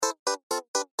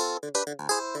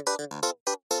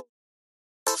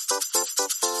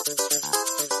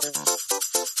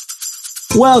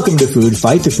Welcome to Food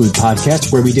Fight, the food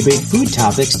podcast where we debate food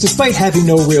topics despite having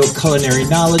no real culinary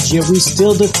knowledge, yet we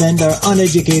still defend our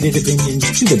uneducated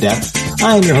opinions to the death.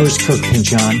 I'm your host, Kirk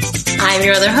Pinchon. I'm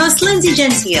your other host, Lindsay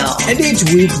Gentile. And each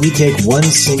week we take one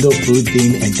single food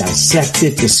theme and dissect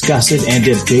it, discuss it, and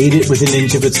debate it with an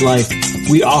inch of its life.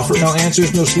 We offer no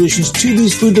answers, no solutions to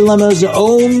these food dilemmas,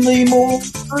 only more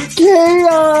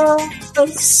chaos. Woo,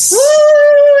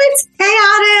 it's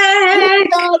chaotic.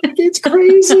 It's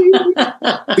crazy.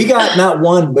 We got not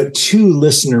one, but two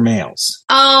listener mails.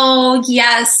 Oh,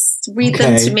 yes. Read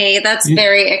them to me. That's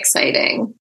very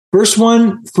exciting. First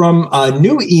one from a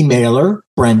new emailer,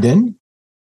 Brendan.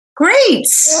 Great.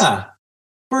 Yeah.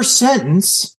 First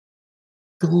sentence,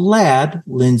 glad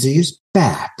Lindsay is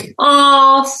back.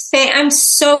 Oh, I'm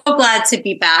so glad to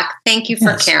be back. Thank you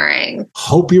for caring.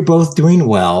 Hope you're both doing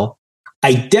well.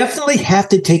 I definitely have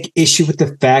to take issue with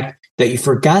the fact that you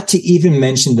forgot to even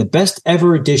mention the best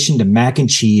ever addition to mac and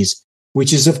cheese,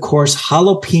 which is, of course,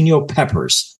 jalapeno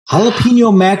peppers.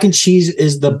 Jalapeno mac and cheese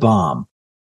is the bomb.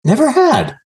 Never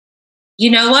had. You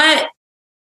know what?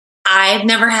 I've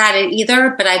never had it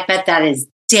either, but I bet that is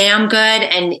damn good.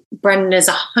 And Brendan is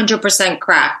 100%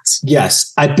 correct.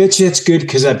 Yes, I bet you it's good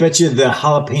because I bet you the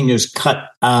jalapenos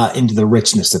cut into the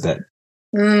richness of it.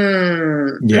 So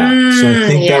I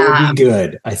think that would be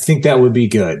good. I think that would be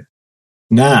good.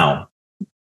 Now,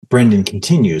 Brendan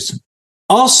continues.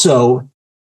 Also,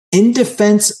 in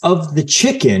defense of the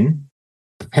chicken,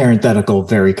 parenthetical,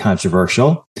 very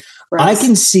controversial, I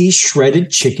can see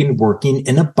shredded chicken working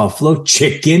in a buffalo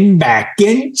chicken mac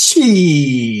and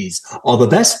cheese. All the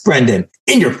best, Brendan.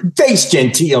 In your face,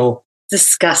 Gentile.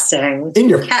 Disgusting. In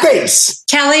your face.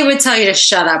 Kelly would tell you to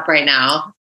shut up right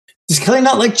now. Does Kelly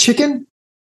not like chicken?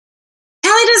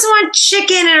 Kelly doesn't want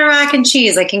chicken in her mac and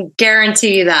cheese. I can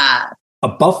guarantee you that. A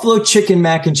buffalo chicken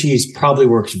mac and cheese probably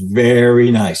works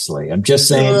very nicely. I'm just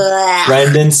saying. Blech.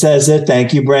 Brendan says it.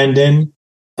 Thank you, Brendan.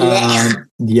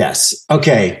 Yes.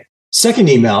 Okay. Second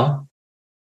email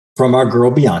from our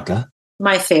girl, Bianca.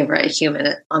 My favorite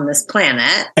human on this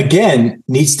planet. Again,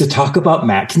 needs to talk about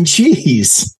mac and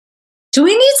cheese. Do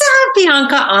we need to have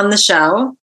Bianca on the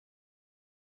show?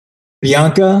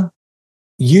 Bianca,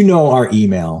 you know our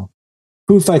email,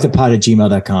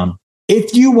 foodfightthepod@gmail.com.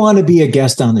 If you want to be a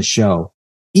guest on the show,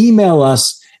 email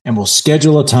us and we'll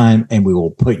schedule a time and we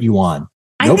will put you on.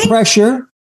 No pressure.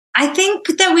 I think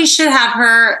that we should have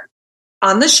her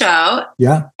on the show.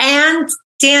 Yeah. And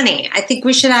Danny. I think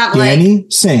we should have Danny,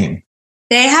 same.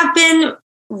 They have been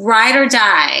ride or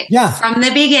die from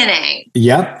the beginning.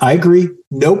 Yep, I agree.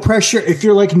 No pressure. If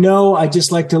you're like, no, I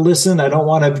just like to listen. I don't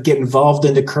want to get involved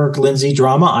in the Kirk Lindsay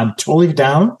drama. I'm totally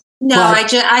down. No,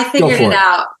 I figured it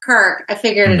out. Kirk, I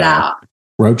figured it out.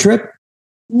 Road trip?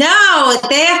 No,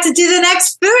 they have to do the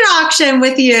next food auction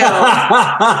with you.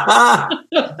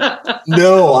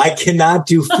 No, I cannot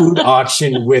do food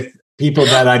auction with people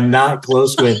that I'm not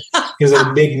close with because it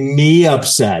would make me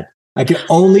upset. I can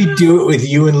only do it with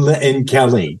you and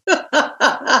Kelly.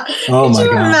 Oh my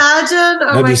God. Imagine?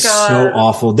 Oh That'd my be God. so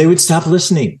awful. They would stop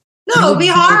listening. No, it'd be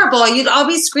horrible. You'd all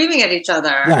be screaming at each other.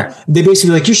 Yeah. They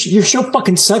basically like, your show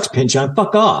fucking sucks, Pinchon.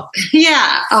 Fuck off.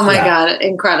 Yeah. Oh my God.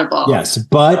 Incredible. Yes.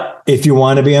 But if you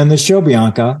want to be on the show,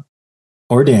 Bianca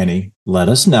or Danny, let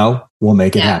us know. We'll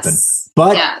make it happen.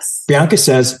 But Bianca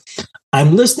says,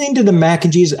 I'm listening to the mac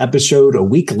and cheese episode a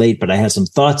week late, but I have some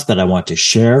thoughts that I want to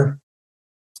share.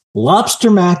 Lobster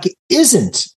mac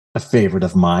isn't a favorite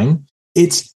of mine.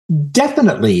 It's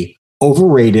definitely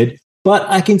overrated, but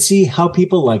I can see how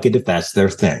people like it if that's their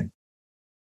thing.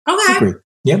 Okay. Agree.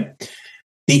 Yep.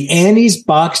 The Annie's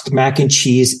boxed mac and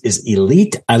cheese is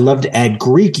elite. I love to add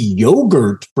Greek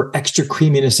yogurt for extra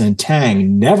creaminess and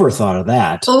tang. Never thought of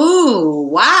that. Ooh,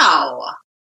 wow.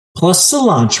 Plus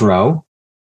cilantro.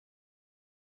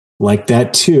 Like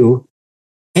that too.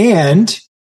 And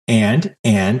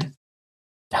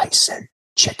Tyson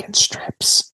chicken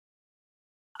strips.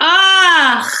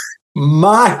 Ah,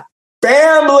 my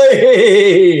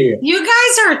family. You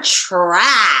guys are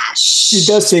trash. She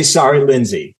does say sorry,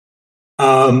 Lindsay.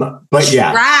 But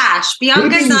yeah. Trash.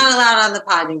 Bianca's not allowed on the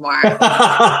pod anymore.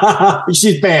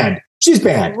 She's banned. She's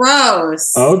banned.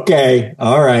 Gross. Okay.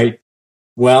 All right.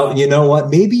 Well, you know what?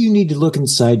 Maybe you need to look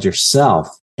inside yourself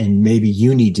and maybe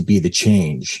you need to be the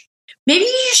change. Maybe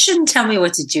you shouldn't tell me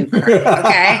what to do, Kirk,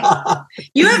 okay?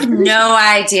 You have no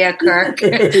idea, Kirk. All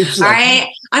right?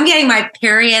 I'm getting my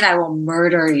period. I will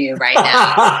murder you right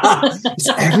now. Is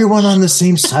everyone on the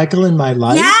same cycle in my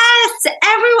life? Yes,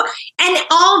 everyone. And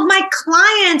all of my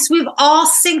clients, we've all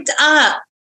synced up.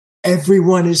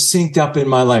 Everyone is synced up in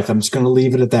my life. I'm just going to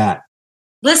leave it at that.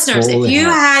 Listeners, if you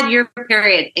had your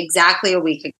period exactly a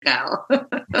week ago,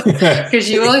 because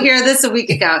you will hear this a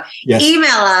week ago, yes. Email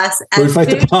us at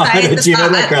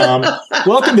foodfightthepod@gmail.com.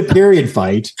 Welcome to Period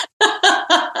Fight.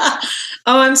 Oh,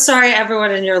 I'm sorry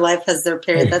everyone in your life has their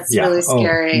period. That's really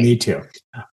scary. Me too.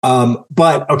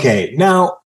 But okay,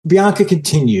 now Bianca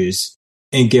continues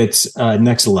and gets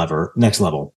next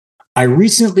level. I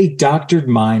recently doctored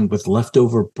mine with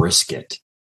leftover brisket.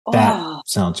 That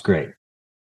sounds great.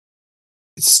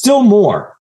 Still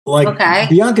more.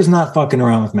 Bianca's not fucking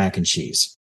around with mac and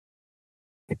cheese.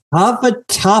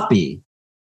 Cavatappi.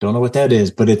 Don't know what that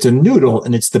is, but it's a noodle,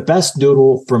 and it's the best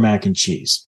noodle for mac and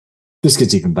cheese. This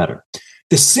gets even better.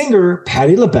 The singer,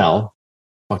 Patti LaBelle,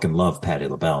 fucking love Patti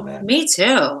LaBelle, man. Me too.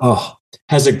 Oh,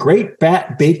 has a great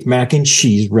baked mac and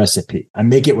cheese recipe. I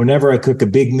make it whenever I cook a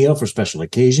big meal for special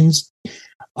occasions.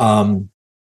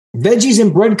 Veggies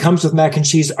and breadcrumbs with mac and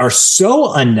cheese are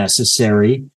so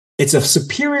unnecessary. It's a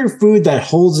superior food that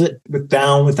holds it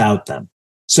down without them.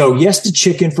 So yes to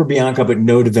chicken for Bianca, but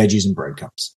no to veggies and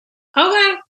breadcrumbs.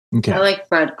 Okay. I like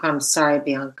breadcrumbs. Sorry,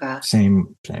 Bianca.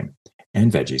 Same.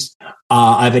 And veggies.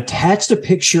 I've attached a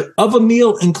picture of a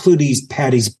meal, including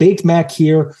Patty's baked mac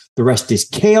here. The rest is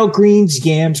kale, greens,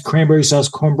 yams, cranberry sauce,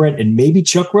 cornbread, and maybe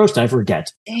chuck roast. I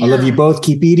forget. Damn. I love you both.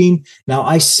 Keep eating. Now,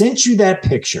 I sent you that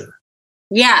picture.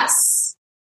 Yes.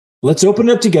 Let's open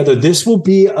it up together. This will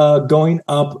be going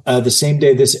up the same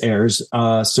day this airs.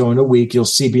 So in a week, you'll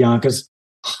see Bianca's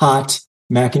hot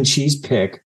mac and cheese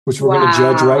pick, which we're going to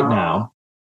judge right now.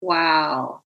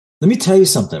 Wow. Let me tell you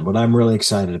something, what I'm really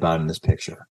excited about in this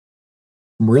picture.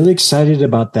 I'm really excited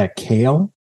about that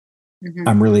kale. Mm-hmm.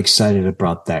 I'm really excited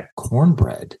about that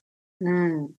cornbread.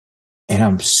 And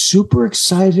I'm super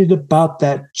excited about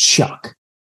that chuck.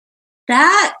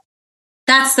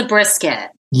 That's the brisket.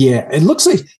 Yeah, it looks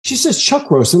like, she says chuck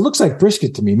roast. It looks like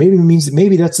brisket to me.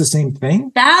 Maybe that's the same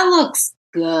thing. That looks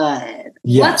good.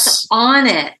 Yes. What's on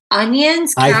it?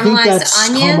 Onions? I think that's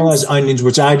caramelized onions,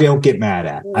 which I don't get mad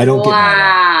at. Get mad at.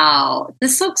 Wow.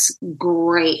 This looks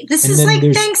great. This is like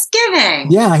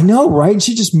Thanksgiving. Yeah, I know, right?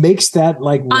 She just makes that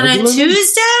like on a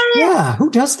Tuesday? Yeah, who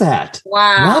does that?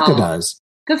 Wow. Bianca does.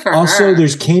 Good for her. Also,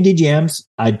 there's candied yams.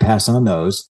 I'd pass on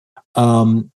those.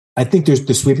 I think there's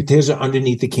the sweet potatoes are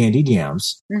underneath the candied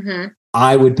yams. Mm-hmm.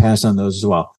 I would pass on those as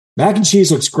well. Mac and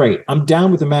cheese looks great. I'm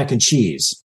down with the mac and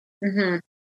cheese. Mm-hmm.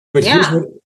 But here's what,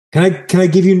 can I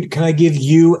give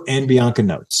you and Bianca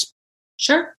notes?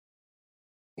 Sure.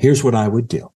 Here's what I would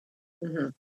do. Mm-hmm.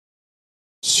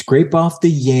 Scrape off the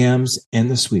yams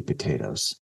and the sweet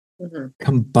potatoes. Mm-hmm.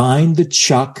 Combine the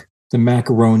chuck, the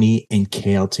macaroni, and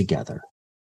kale together.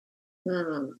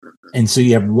 And so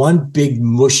you have one big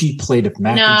mushy plate of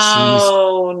mac and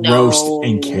cheese, roast,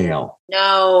 and kale.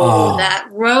 That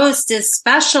roast is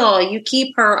special. You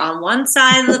keep her on one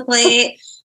side of the plate.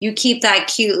 You keep that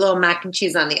cute little mac and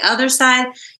cheese on the other side.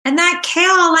 And that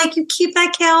kale, you keep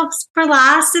that kale for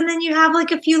last, and then you have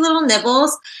a few little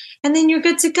nibbles, and then you're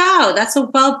good to go. That's a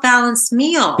well-balanced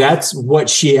meal. That's what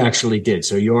she actually did.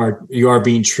 So you are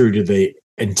being true to the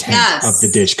intent of the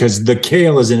dish, because the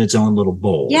kale is in its own little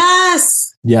bowl.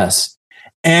 Yes.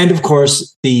 And of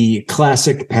course, the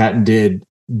classic patented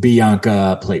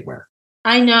Bianca plateware.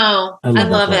 I know. I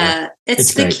love it.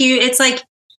 It's the cute. It's like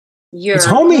your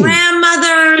homey.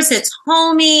 Grandmother's. It's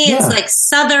homey. Yeah. It's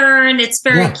Southern. It's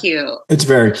very cute. It's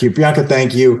very cute. Bianca,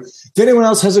 thank you. If anyone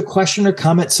else has a question or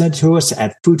comment, send to us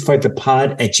at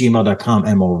foodfightthepod@gmail.com,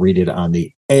 and we'll read it on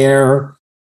the air.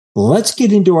 Let's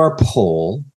get into our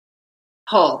poll.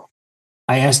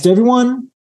 I asked everyone,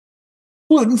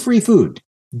 gluten-free food,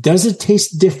 does it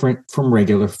taste different from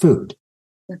regular food?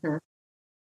 Mm-hmm.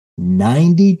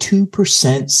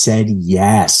 92% said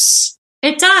yes.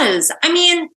 It does. I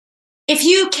mean, if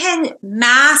you can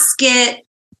mask it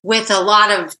with a lot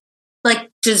of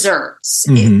desserts,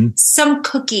 some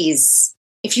cookies,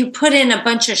 if you put in a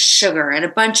bunch of sugar and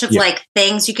a bunch of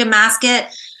things, you can mask it.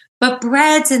 But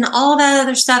breads and all that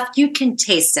other stuff, you can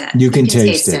taste it. You can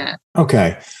taste it.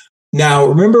 Okay. Now,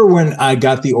 remember when I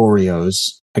got the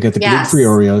Oreos? I got the gluten-free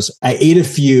Oreos. I ate a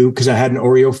few because I had an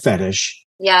Oreo fetish.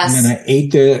 Yes. And then I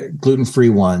ate the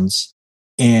gluten-free ones.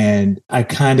 And I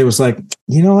kind of was like,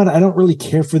 you know what? I don't really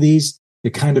care for these.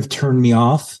 It kind of turned me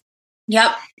off.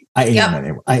 Yep. I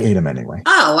ate them anyway.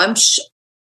 Oh, I'm sure.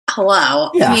 Hello.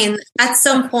 Yeah. I mean, at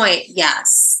some point,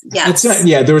 yes.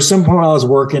 There was some point while I was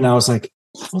working, I was like,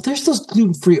 well, there's those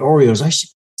gluten-free Oreos. I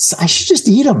should just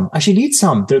eat them. I should eat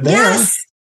some. They're there. Yes.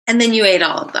 And then you ate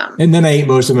all of them. And then I ate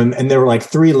most of them. And there were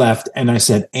 3 left. And I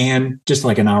said, and just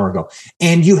an hour ago,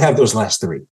 and you have those last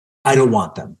 3. I don't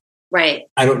want them. Right.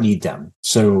 I don't need them.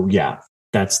 So yeah.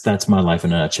 That's my life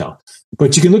in a nutshell.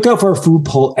 But you can look out for our food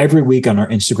poll every week on our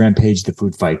Instagram page, The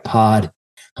Food Fight Pod.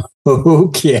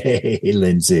 Okay,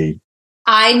 Lindsay.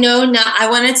 I know not. I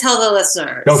want to tell the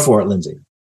listeners. Go for it, Lindsay.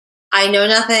 I know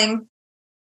nothing.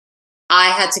 I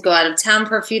had to go out of town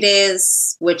for a few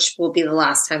days, which will be the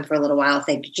last time for a little while.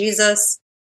 Thank you, Jesus.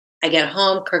 I get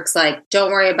home. Kirk's like,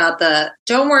 don't worry about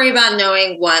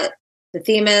knowing what the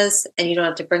theme is, and you don't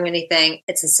have to bring anything.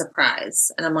 It's a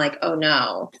surprise. And I'm like, oh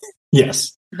no.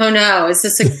 Yes. Oh no. Is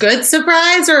this a good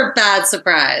surprise or a bad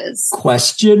surprise?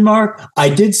 Question mark. I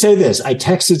did say this. I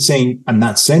texted saying, I'm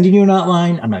not sending you an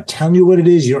outline. I'm not telling you what it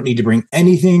is. You don't need to bring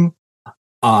anything.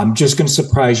 I'm just going to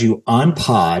surprise you on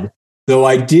pod. Though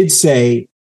I did say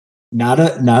not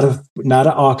a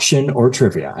auction or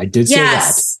trivia. I did say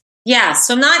that. Yeah,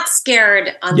 so I'm not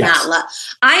scared on that level.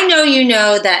 I know you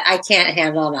know that I can't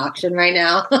handle an auction right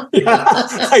now.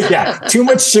 Yeah, too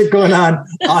much shit going on.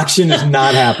 Auction is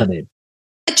not happening.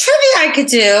 A trivia I could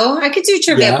do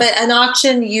trivia, but an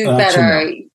auction,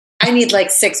 I need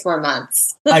like 6 more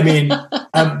months. I mean,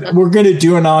 we're going to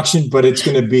do an auction, but it's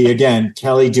going to be, again,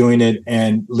 Kelly doing it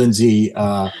and Lindsay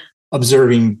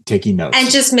observing, taking notes. And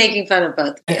just making fun of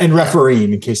both. And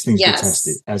refereeing in case things get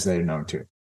tested, as they're known to.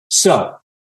 So,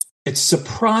 it's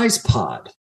surprise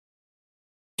pod.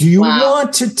 Do you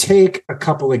want to take a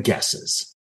couple of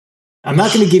guesses? I'm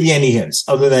not going to give you any hints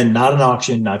other than not an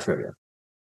auction, not trivia.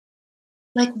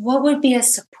 Like, what would be a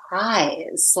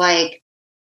surprise? Like,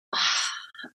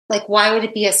 why would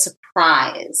it be a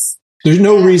surprise? There's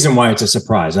no reason why it's a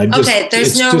surprise.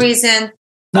 There's no reason.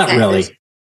 Not really.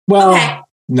 Well,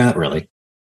 not really.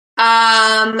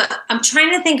 I'm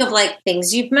trying to think of like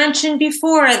things you've mentioned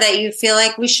before that you feel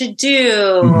like we should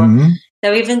do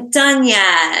that we haven't done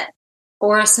yet,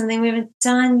 or something we haven't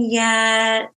done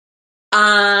yet.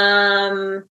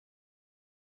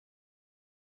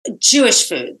 Jewish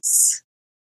foods.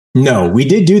 No, we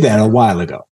did do that a while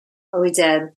ago. Oh, we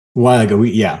did. A while ago,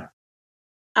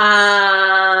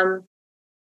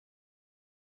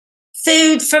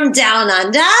 Food from down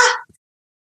under.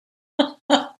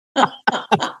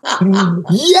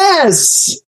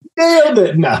 Yes, nailed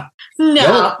it. No,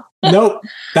 nope,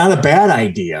 not a bad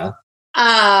idea.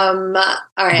 All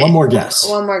right, one more guess.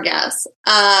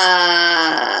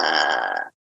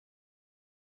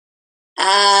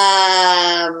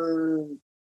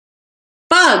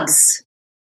 Bugs.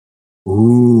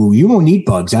 Ooh, you won't eat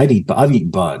bugs. I've eaten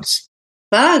bugs.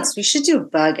 Bugs. We should do a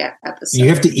bug episode. You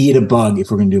have to eat a bug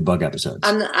if we're going to do bug episodes.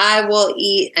 I will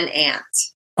eat an ant.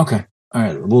 Okay. All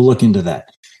right. We'll look into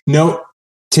that. No,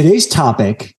 today's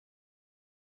topic,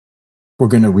 we're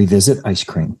going to revisit ice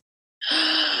cream.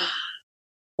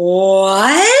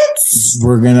 What?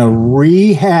 We're going to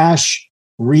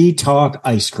retalk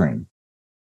ice cream.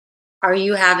 Are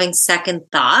you having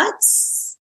second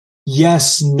thoughts?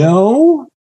 Yes, no,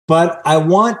 but I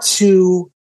want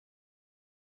to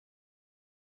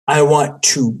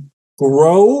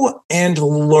grow and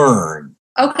learn.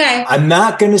 Okay. I'm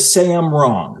not going to say I'm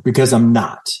wrong because I'm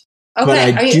not. Okay. But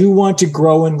I do want to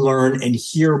grow and learn and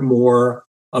hear more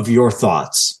of your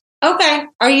thoughts. Okay.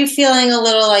 Are you feeling a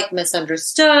little like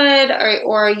misunderstood,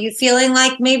 or are you feeling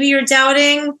like maybe you're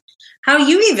doubting how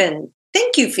you even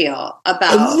think you feel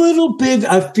about? A little bit.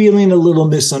 I'm feeling a little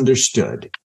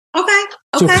misunderstood. Okay.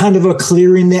 So kind of a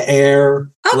clearing the air.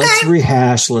 Okay. Let's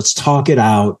rehash. Let's talk it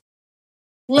out.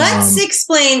 Let's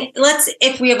explain.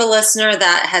 If we have a listener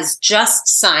that has just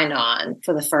signed on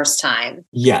for the first time.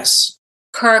 Yes.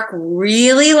 Kirk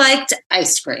really liked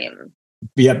ice cream.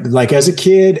 Yep. Like as a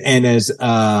kid and as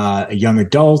a young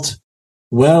adult,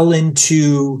 well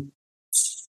into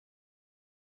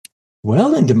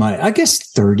my, I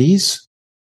guess, 30s.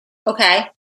 Okay.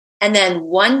 And then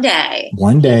one day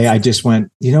I just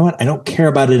went, you know what? I don't care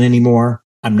about it anymore.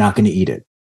 I'm not going to eat it.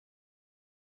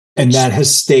 And that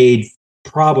has stayed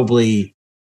probably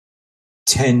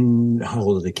 10, how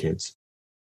old are the kids?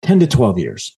 10 to 12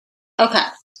 years. Okay.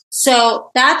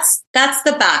 So that's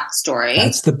the backstory.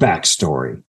 That's the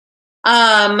backstory.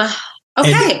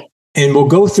 Okay. And we'll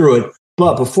go through it.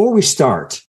 But before we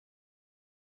start,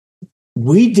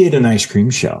 we did an ice cream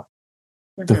show.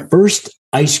 Mm-hmm. The first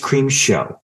ice cream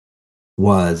show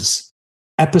was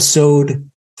episode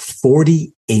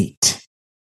 48.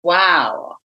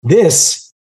 Wow.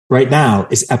 This right now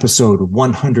is episode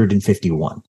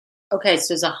 151. Okay,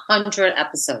 so it's 100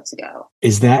 episodes ago.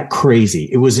 Is that crazy?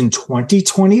 It was in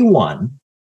 2021.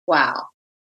 Wow.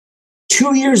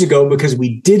 2 years ago, because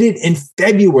we did it in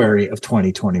February of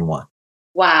 2021.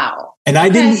 Wow. And I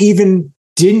didn't even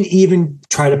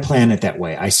try to plan it that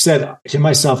way. I said to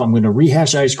myself, I'm going to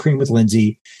rehash ice cream with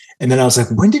Lindsay. And then I was like,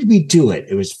 when did we do it?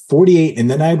 It was 48. And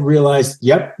then I'd realized,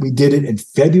 yep, we did it in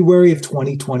February of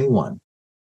 2021.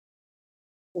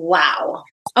 Wow.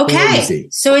 Okay. Crazy.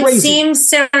 So it seems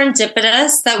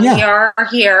serendipitous that we are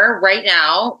here right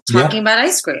now talking about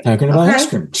ice cream. Talking about ice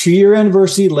cream. 2-year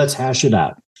anniversary. Let's hash it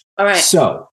out. All right.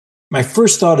 So my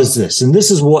first thought is this, and this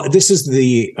is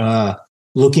the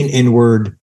looking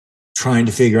inward, trying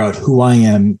to figure out who I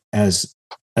am as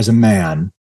a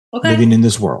man living in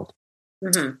this world.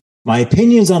 Mm-hmm. My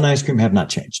opinions on ice cream have not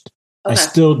changed. Okay. I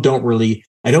still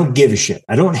I don't give a shit.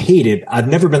 I don't hate it. I've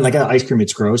never been like, ice cream,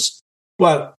 it's gross.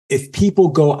 But if people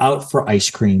go out for ice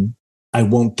cream, I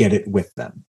won't get it with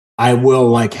them. I will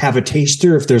like have a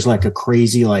taster if there's like a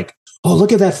crazy, like, oh,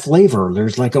 look at that flavor.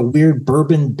 There's like a weird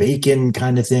bourbon bacon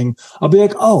kind of thing. I'll be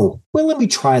like, oh, well, let me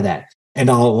try that. And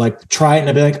I'll like try it and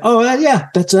I'll be like, oh, yeah,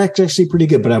 that's actually pretty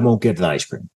good, but I won't get the ice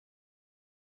cream.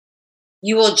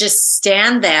 You will just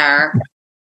stand there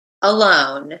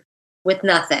alone with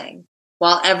nothing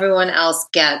while everyone else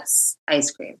gets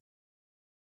ice cream.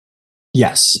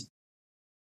 Yes.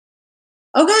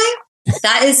 Okay.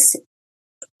 That is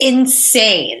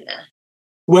insane.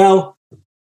 Well,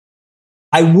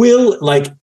 I will, like,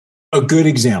 a good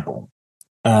example.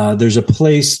 There's a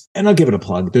place, and I'll give it a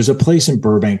plug. There's a place in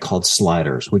Burbank called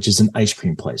Sliders, which is an ice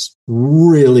cream place.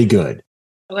 Really good.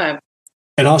 Okay.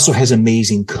 It also has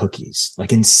amazing cookies,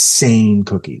 like insane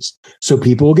cookies. So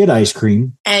people will get ice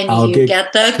cream. And you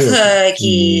get the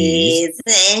cookies.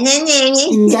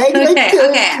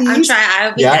 Okay. I'm trying.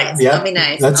 I'll be nice. Yeah. I'll be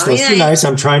nice. Let's be nice.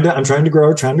 I'm trying to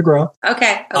grow.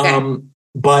 Okay.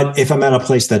 But if I'm at a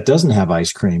place that doesn't have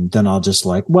ice cream, then I'll just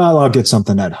like, well, I'll get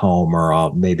something at home,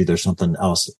 or maybe there's something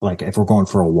else. Like if we're going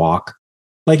for a walk,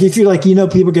 like if you're like,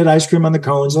 people get ice cream on the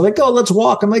cones. They're like, oh, let's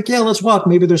walk. I'm like, yeah, let's walk.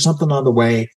 Maybe there's something on the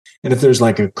way. And if there's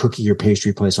like a cookie or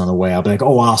pastry place on the way, I'll be like,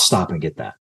 oh, I'll stop and get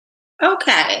that.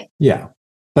 Okay. Yeah.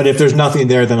 But if there's nothing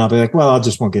there, then I'll be like, well, I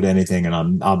just won't get anything,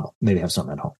 and I'll maybe have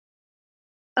something at home.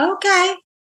 Okay.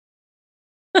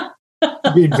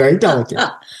 Being very delicate.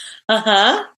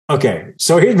 Uh-huh. Okay.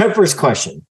 So here's my first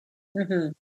question.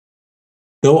 Mm-hmm.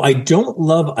 Though I don't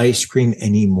love ice cream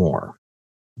anymore,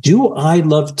 do I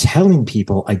love telling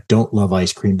people I don't love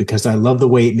ice cream because I love the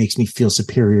way it makes me feel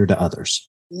superior to others?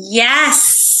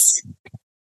 Yes.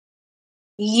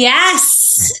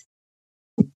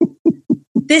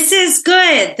 This is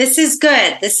good.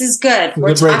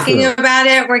 We're talking about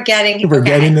it. We're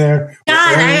getting there.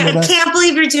 God, I can't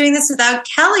believe you're doing this without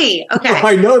Kelly. Okay.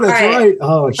 I know, that's right.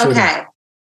 Oh, I should have.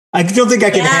 I don't think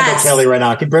I can handle Kelly right now.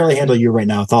 I can barely handle you right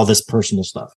now with all this personal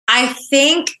stuff. I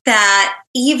think that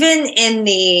even in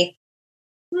the,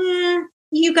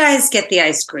 you guys get the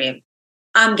ice cream,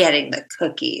 I'm getting the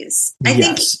cookies. I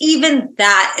think even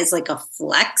that is like a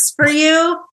flex for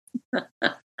you.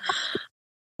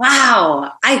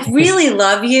 Wow. I really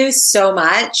love you so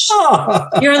much.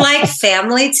 You're like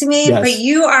family to me, but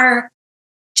you are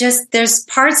just, there's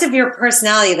parts of your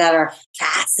personality that are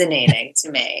fascinating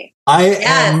to me. I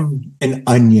am an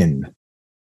onion.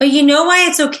 But you know why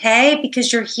it's okay?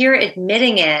 Because you're here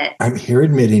admitting it. I'm here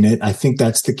admitting it. I think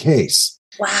that's the case.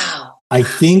 Wow. I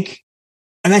think,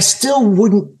 and I still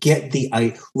wouldn't get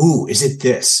is it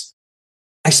this?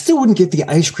 I still wouldn't get the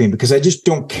ice cream because I just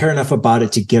don't care enough about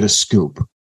it to get a scoop.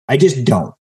 I just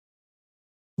don't.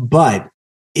 But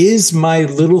is my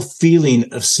little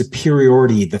feeling of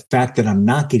superiority, the fact that I'm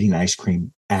not getting ice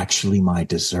cream, actually my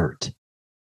dessert?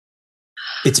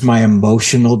 It's my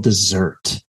emotional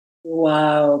dessert.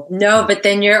 Whoa. No, but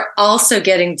then you're also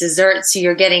getting dessert. So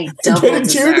you're getting double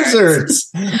desserts.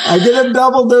 I get a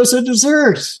double dose of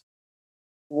dessert.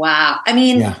 Wow. I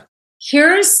mean,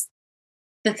 here's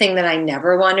the thing that I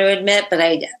never want to admit, but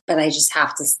I just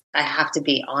have to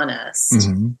be honest.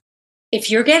 Mm-hmm. If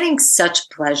you're getting such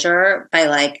pleasure by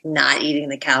like not eating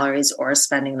the calories or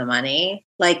spending the money,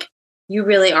 like you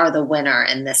really are the winner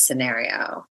in this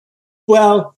scenario.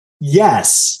 Well,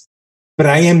 yes, but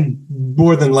I am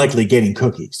more than likely getting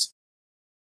cookies.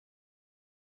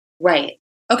 Right.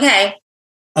 Okay.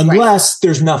 Unless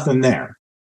there's nothing there.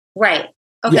 Right.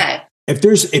 Okay. Yeah.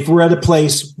 If we're at a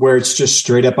place where it's just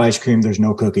straight up ice cream, there's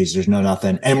no cookies, there's no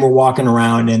nothing, and we're walking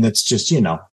around and it's just,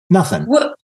 nothing.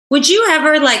 Would you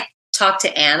ever like talk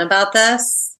to Anne about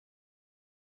this?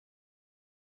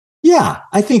 Yeah,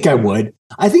 I think I would.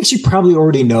 I think she probably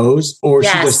already knows, or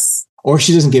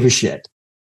she doesn't give a shit.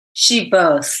 She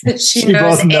both. She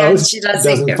knows and she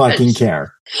doesn't fucking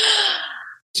care.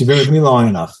 She's been with me long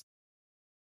enough.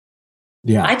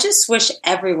 Yeah. I just wish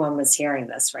everyone was hearing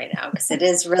this right now because it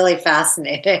is really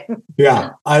fascinating.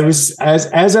 Yeah. I was,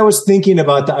 as I was thinking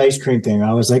about the ice cream thing,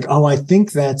 I was like, oh, I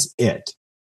think that's it.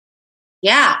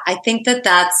 Yeah. I think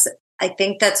that's I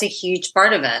think that's a huge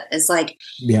part of it. Is like,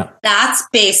 that's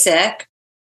basic.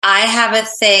 I have a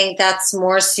thing that's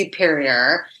more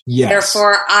superior. Yes.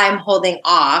 Therefore, I'm holding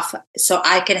off so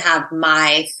I can have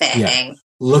my thing. Yeah.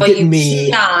 Look at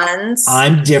me. Peons,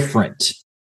 I'm different.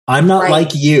 I'm not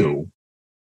like you.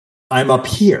 I'm up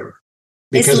here.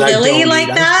 Because Is Lily like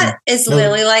that? Is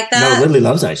Lily like that? No, Lily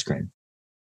loves ice cream.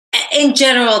 In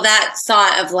general, that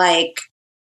thought of like,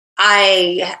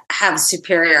 I have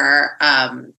superior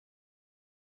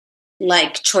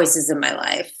like choices in my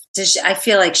life. I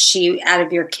feel like she, out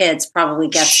of your kids, probably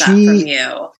gets that from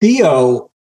you. Theo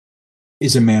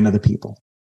is a man of the people.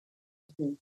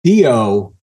 Mm-hmm.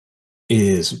 Theo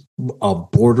is a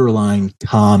borderline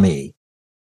commie.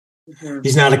 Mm-hmm.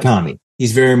 He's not a commie.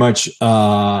 He's very much,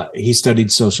 he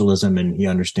studied socialism and he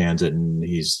understands it and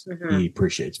he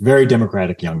appreciates. Very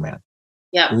democratic young man.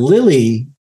 Yeah. Lily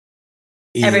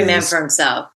is every man for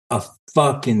himself. A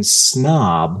fucking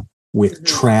snob with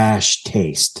trash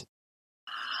taste.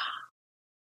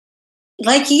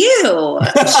 Like you.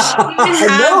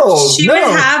 She would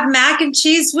have mac and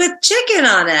cheese with chicken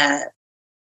on it.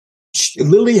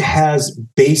 Lily has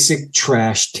basic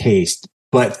trash taste,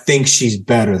 but thinks she's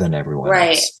better than everyone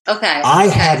else. Okay. I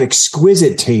have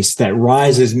exquisite taste that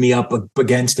rises me up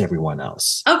against everyone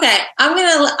else. Okay. I'm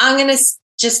gonna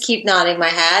just keep nodding my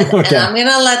head, and I'm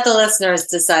gonna let the listeners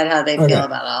decide how they feel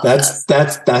about all this.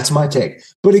 That's my take.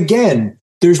 But again,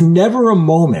 there's never a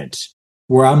moment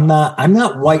where I'm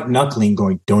not white knuckling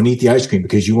going, don't eat the ice cream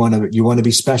because you want to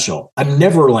be special. I'm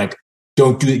never like,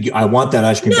 don't do it. I want that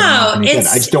ice cream. No, I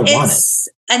just don't want it. It's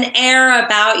an air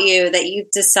about you that you've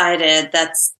decided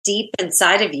that's deep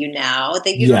inside of you now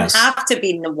that you don't have to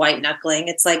be white knuckling.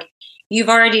 It's like you've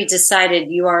already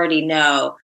decided, you already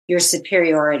know your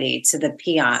superiority to the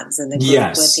peons in the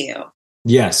group with you.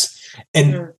 Yes.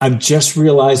 And I'm just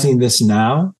realizing this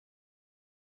now.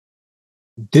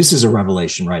 This is a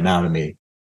revelation right now to me.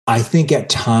 I think at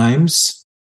times,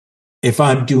 if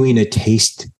I'm doing a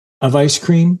taste of ice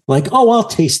cream, like, I'll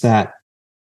taste that.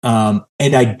 And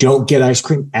I don't get ice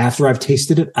cream after I've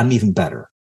tasted it, I'm even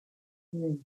better.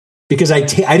 Because I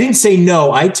didn't say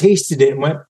no. I tasted it and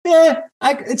went,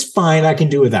 it's fine. I can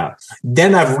do without.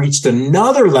 Then I've reached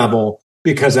another level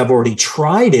because I've already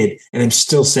tried it and I'm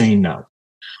still saying no.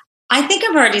 I think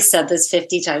I've already said this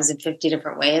 50 times in 50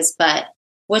 different ways, but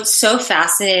what's so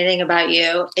fascinating about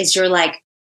you is you're like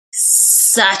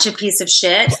such a piece of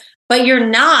shit, but you're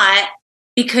not,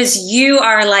 because you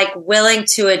are like willing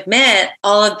to admit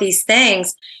all of these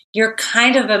things. You're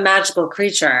kind of a magical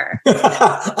creature.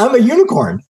 I'm a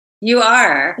unicorn. You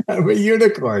are. I'm a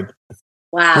unicorn.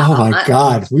 Wow. Oh my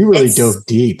God. We really dove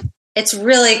deep. It's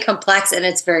really complex and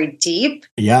it's very deep.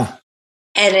 Yeah.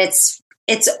 And it's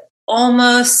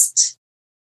almost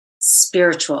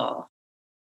spiritual.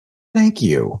 Thank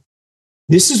you.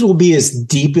 This will be as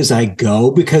deep as I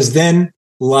go, because then,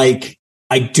 like,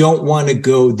 I don't want to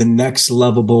go the next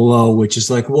level below, which is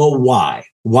like, well, why?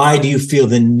 Why do you feel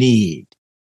the need?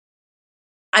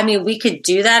 I mean, we could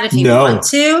do that if you want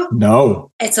to.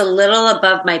 No. It's a little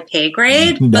above my pay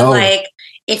grade. No. But, like,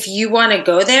 if you want to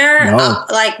go there,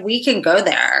 like, we can go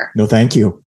there. No, thank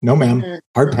you. No, ma'am. Mm-hmm.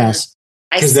 Hard pass.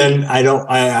 Because then I don't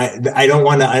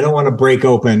want to break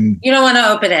open. You don't want to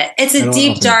open it. It's a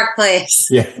deep, dark place.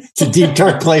 Yeah, it's a deep,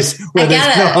 dark place where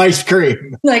there's no ice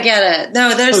cream. I get it.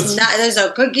 No, there's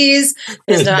no cookies.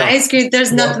 There's no ice cream.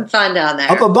 There's nothing fun down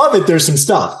there. Up above it, there's some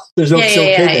stuff. There's oatmeal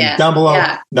cake. Down below,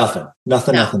 nothing.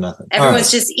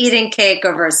 Everyone's just eating cake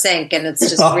over a sink, and it's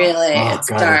just it's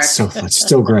dark. It's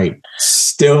still great.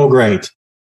 Still great.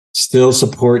 Still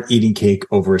support eating cake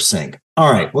over a sink. All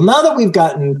right. Well, now that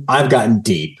I've gotten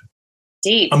deep.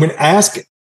 I'm going to ask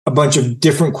a bunch of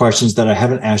different questions that I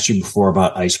haven't asked you before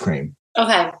about ice cream.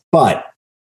 Okay. But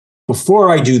before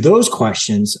I do those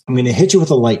questions, I'm going to hit you with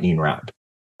a lightning round.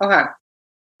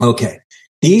 Okay.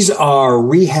 These are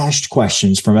rehashed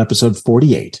questions from episode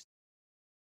 48.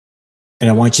 And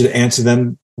I want you to answer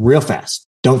them real fast.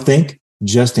 Don't think,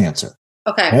 just answer.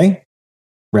 Okay?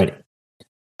 Ready.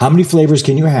 How many flavors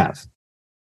can you have?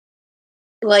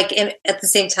 Like at the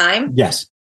same time? Yes.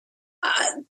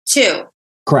 2.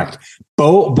 Correct.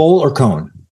 Bowl or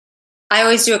cone? I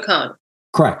always do a cone.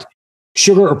 Correct.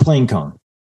 Sugar or plain cone?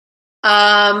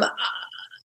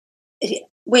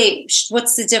 Wait,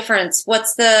 what's the difference?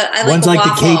 One's like the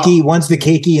cakey, one's the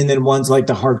cakey, and then one's like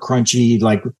the hard crunchy,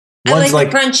 like one's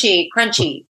like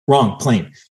crunchy. Wrong,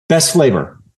 plain. Best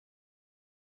flavor?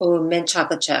 Oh, mint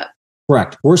chocolate chip.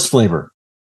 Correct. Worst flavor?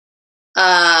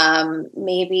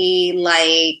 Maybe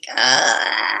like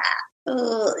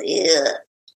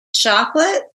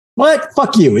chocolate. What?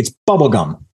 Fuck you. It's bubble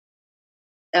gum.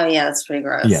 Oh yeah, that's pretty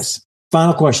gross. Yes.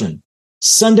 Final question.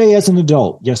 Sundae as an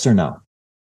adult, yes or no?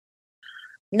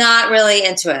 Not really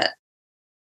into it.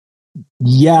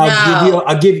 Yeah, no.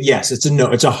 I'll give yes. It's a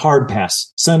no. It's a hard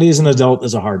pass. Sundae as an adult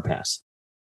is a hard pass.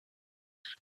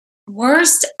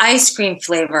 Worst ice cream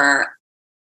flavor.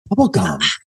 Bubblegum.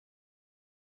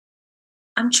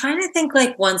 I'm trying to think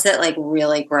like ones that like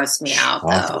really gross me out.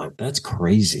 Chocolate. That's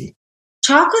crazy.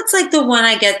 Chocolate's like the one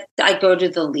I go to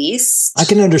the least. I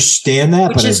can understand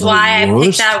that, which is why I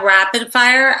picked that rapid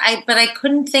fire. But I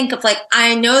couldn't think of like,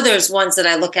 I know there's ones that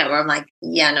I look at where I'm like,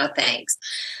 yeah, no thanks.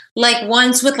 Like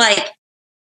ones with like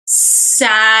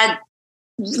sad,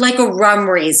 like a rum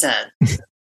raisin.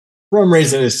 Rum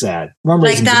raisin is sad. Rum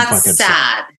raisin like that's can fuck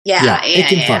sad. Itself. Yeah, it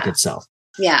can fuck itself.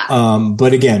 Yeah.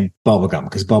 But again, bubblegum,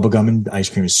 because bubblegum and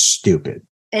ice cream is stupid.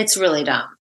 It's really dumb.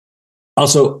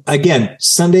 Also, again,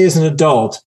 sundae as an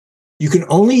adult, you can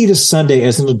only eat a sundae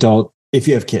as an adult if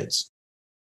you have kids.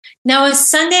 Now, a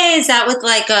sundae, is that with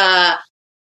like a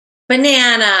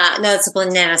banana? No, it's a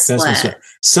banana split.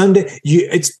 Sundae,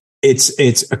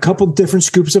 it's a couple different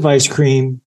scoops of ice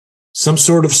cream, some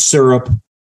sort of syrup,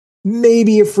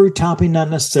 maybe a fruit topping, not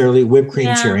necessarily whipped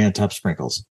cream, cherry on top,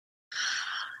 sprinkles.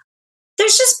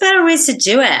 There's just better ways to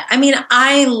do it. I mean,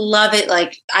 I love it.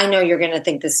 Like, I know you're going to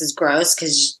think this is gross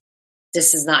because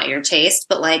this is not your taste,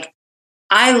 but like,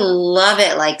 I love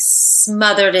it like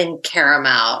smothered in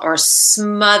caramel or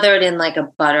smothered in like a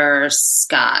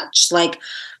butterscotch. Like,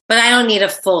 but I don't need a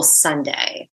full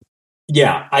sundae.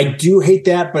 Yeah, I do hate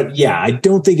that. But yeah, I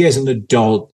don't think as an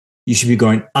adult, you should be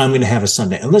going, I'm going to have a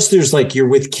sundae. Unless there's like, you're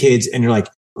with kids and you're like,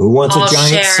 who wants a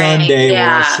giant sundae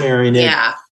while sharing it?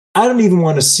 Yeah. I don't even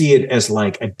want to see it as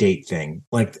like a date thing.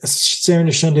 Like sharing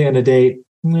a sundae on a date.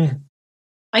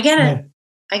 I get it.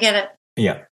 I get it.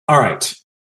 Yeah. All right.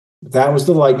 That was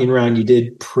the lightning round. You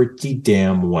did pretty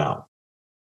damn well.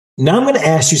 Now I'm going to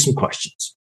ask you some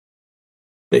questions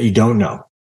that you don't know.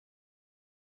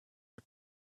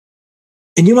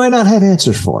 And you might not have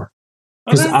answers for.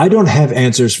 Because I don't have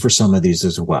answers for some of these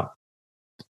as well.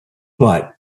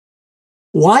 But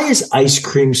why is ice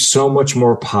cream so much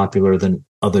more popular than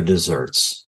other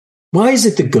desserts? Why is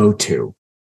it the go-to?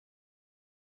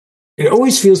 It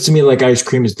always feels to me like ice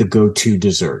cream is the go-to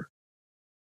dessert.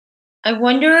 I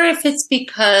wonder if it's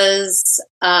because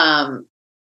of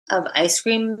ice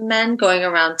cream men going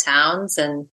around towns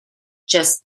and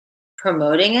just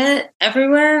promoting it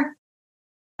everywhere.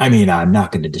 I mean, I'm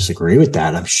not going to disagree with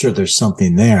that. I'm sure there's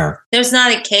something there. There's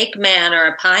not a cake man or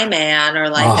a pie man or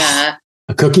like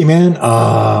a cookie man?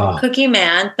 Cookie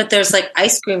man, but there's like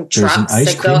ice cream trucks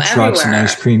that go everywhere. There's an ice cream trucks and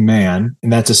ice cream man,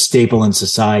 and that's a staple in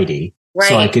society. Right.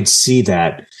 So I could see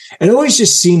that. It always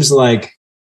just seems like,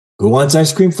 who wants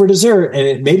ice cream for dessert?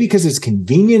 And maybe because it's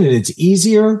convenient and it's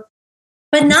easier.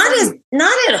 But not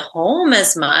at home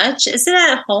as much. Is it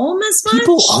at home as much?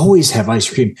 People always have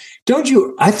ice cream. Don't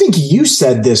you? I think you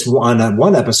said this on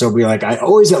one episode where you're like, I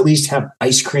always at least have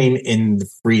ice cream in the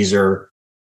freezer.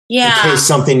 Yeah. In case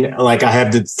something like I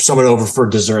have someone over for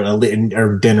dessert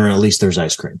or dinner, and at least there's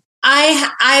ice cream.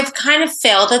 I've kind of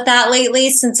failed at that lately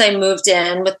since I moved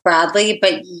in with Bradley.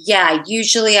 But yeah,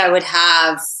 usually I would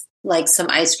have like some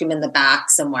ice cream in the back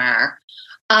somewhere.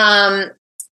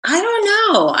 I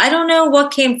don't know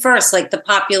what came first, like the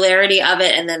popularity of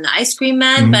it and then the ice cream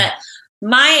men. Mm-hmm. But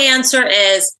my answer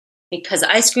is because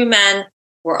ice cream men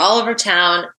were all over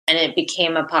town and it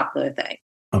became a popular thing.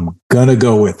 I'm going to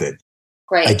go with it.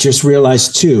 Great. I just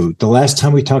realized too, the last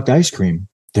time we talked ice cream,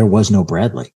 there was no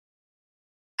Bradley.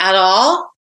 At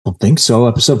all? I don't think so.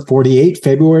 Episode 48,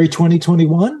 February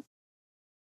 2021.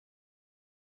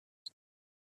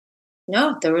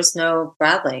 No, there was no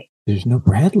Bradley. There's no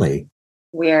Bradley.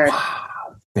 Weird.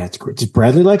 Wow, that's great. Does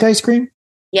Bradley like ice cream?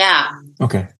 Yeah.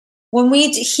 Okay.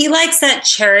 He likes that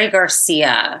Cherry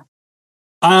Garcia.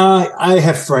 I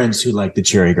have friends who like the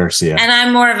Cherry Garcia, and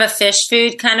I'm more of a fish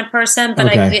food kind of person. But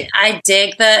okay. I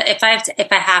dig if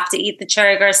I have to eat the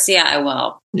Cherry Garcia, I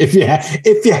will. If you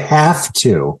have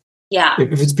to, yeah.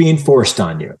 If it's being forced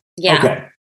on you, yeah. Okay.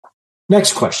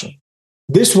 Next question.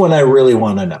 This one I really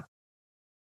want to know.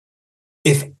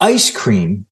 If ice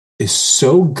cream is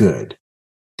so good,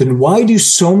 then why do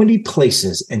so many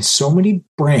places and so many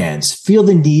brands feel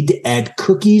the need to add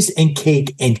cookies and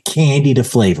cake and candy to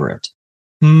flavor it?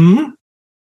 It's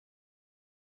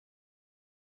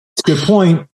a good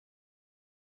point.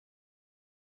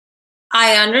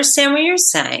 I understand what you're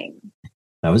saying.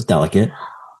 That was delicate.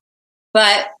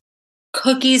 But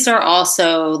cookies are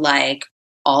also like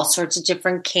all sorts of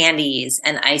different candies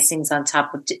and icings on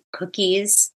top of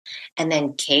cookies. And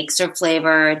then cakes are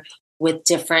flavored with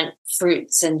different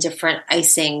fruits and different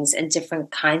icings and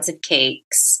different kinds of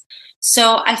cakes.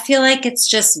 So I feel like it's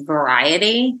just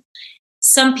variety.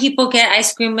 some people get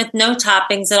ice cream with no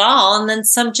toppings at all, and then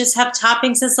some just have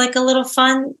toppings as like a little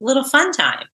fun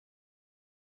time.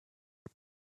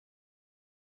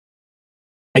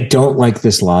 I don't like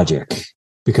this logic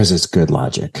because it's good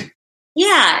logic.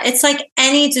 Yeah, it's like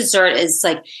any dessert is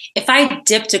like, if I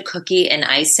dipped a cookie in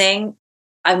icing,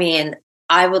 I mean,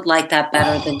 I would like that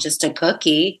better than just a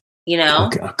cookie, you know?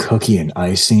 A cookie and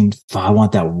icing? I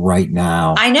want that right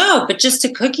now. I know, but just a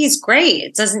cookie's great.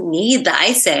 It doesn't need the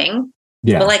icing.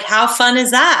 Yeah. But like, how fun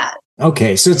is that?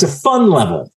 Okay, so it's a fun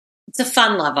level. It's a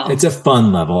fun level. It's a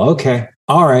fun level. Okay.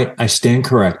 All right, I stand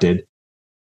corrected.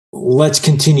 Let's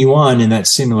continue on in that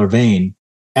similar vein.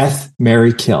 F,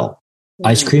 marry, kill.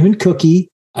 Ice cream and cookie,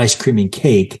 ice cream and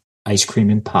cake, ice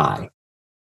cream and pie.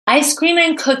 Ice cream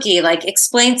and cookie, like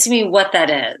explain to me what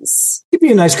that is. It could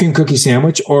be an ice cream cookie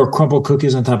sandwich or crumbled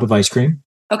cookies on top of ice cream.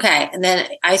 Okay, and then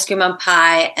ice cream on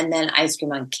pie and then ice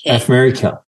cream on cake. F, marry,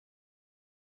 kill.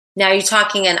 Now you're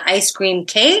talking an ice cream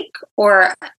cake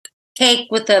or cake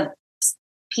with a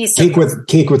piece of...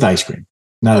 Cake with ice cream,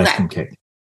 not ice cream cake.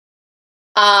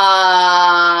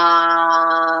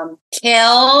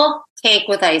 Kill cake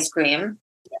with ice cream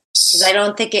because I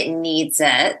don't think it needs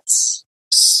it.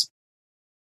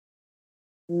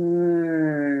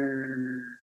 Ooh.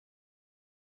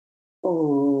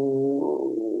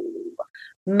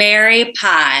 Marry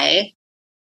pie.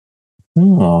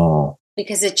 Oh.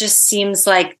 Because it just seems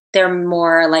like they're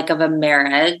more like of a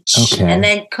marriage. Okay. And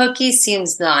then cookie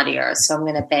seems naughtier, so I'm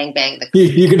going to bang the cookie.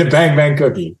 You're going to bang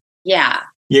cookie. Yeah.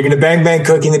 You're going to bang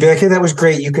cookie and they'll be like, hey, that was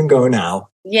great. You can go now.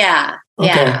 Yeah. Okay.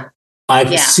 Yeah.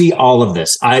 I see all of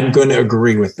this. I'm going to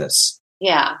agree with this.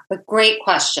 Yeah. But great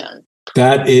question.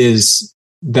 That is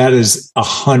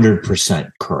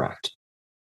 100% correct.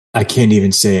 I can't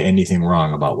even say anything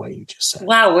wrong about what you just said.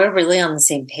 Wow. We're really on the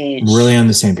same page. Really on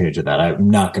the same page with that. I'm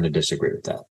not going to disagree with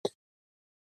that.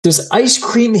 Does ice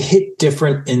cream hit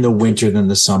different in the winter than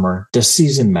the summer? Does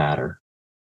season matter?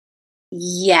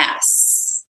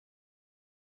 Yes.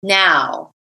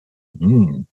 Now,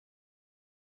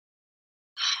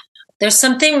 there's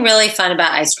something really fun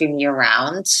about ice cream year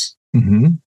round.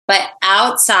 Mm-hmm. But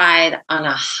outside on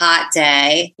a hot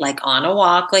day, like on a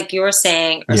walk, like you were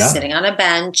saying, or sitting on a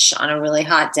bench on a really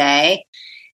hot day,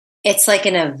 it's like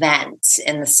an event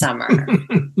in the summer.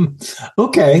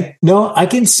 Okay. No, I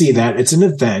can see that. It's an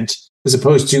event as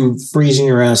opposed to freezing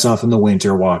your ass off in the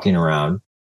winter walking around.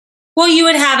 Well, you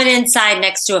would have it inside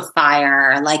next to a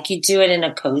fire, like you do it in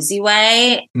a cozy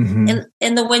way in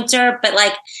the winter. But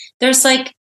like, there's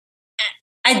like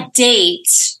a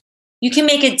date. You can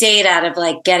make a date out of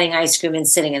like getting ice cream and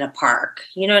sitting in a park.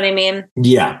 You know what I mean?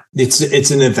 Yeah, it's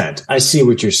an event. I see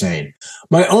what you're saying.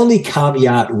 My only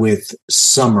caveat with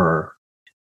summer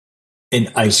and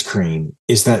ice cream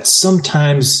is that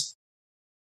sometimes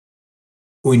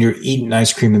when you're eating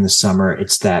ice cream in the summer,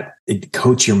 it's that it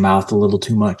coats your mouth a little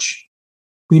too much.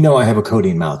 We know I have a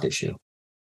coating mouth issue.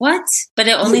 What? But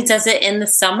it only does it in the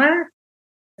summer?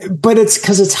 But it's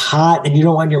because it's hot and you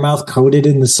don't want your mouth coated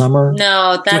in the summer.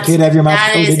 No, that's okay to have your mouth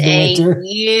coated in the winter.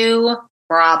 You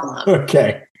problem.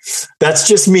 Okay. That's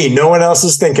just me. No one else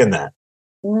is thinking that.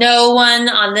 No one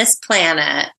on this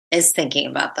planet is thinking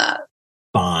about that.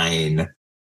 Fine.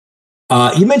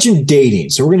 You mentioned dating,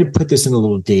 so we're going to put this in a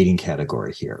little dating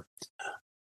category here.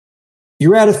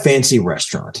 You're at a fancy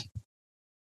restaurant,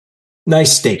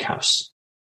 nice steakhouse.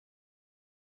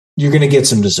 You're going to get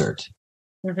some dessert.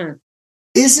 Mm-hmm.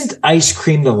 Isn't ice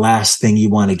cream the last thing you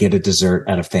want to get at dessert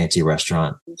at a fancy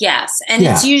restaurant? Yes. And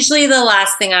it's usually the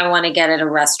last thing I want to get at a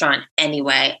restaurant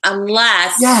anyway,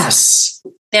 unless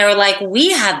they're like,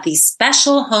 we have these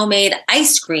special homemade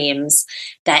ice creams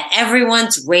that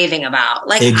everyone's raving about.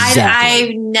 Like, exactly.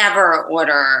 I never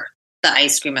order the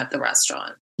ice cream at the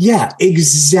restaurant. Yeah,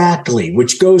 exactly.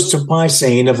 Which goes to my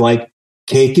saying of like,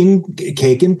 cake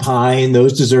and pie, and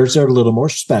those desserts are a little more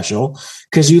special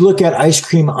because you look at ice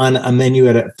cream on a menu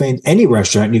at any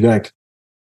restaurant and you go like,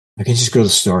 I can just go to the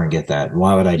store and get that.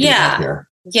 Why would I do that here?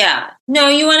 Yeah. No,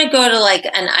 you want to go to like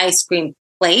an ice cream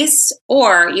place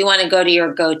or you want to go to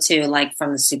your go-to like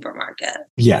from the supermarket.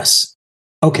 Yes.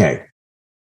 Okay.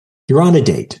 You're on a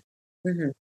date. Mm-hmm.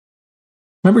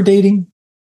 Remember dating?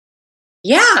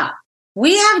 Yeah.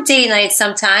 We have date nights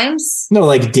sometimes. No,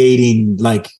 like dating,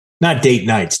 like not date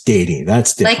nights, dating.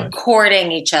 That's different. Like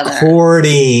courting each other.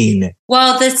 Courting.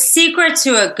 Well, the secret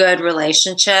to a good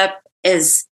relationship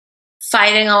is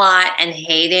fighting a lot and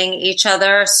hating each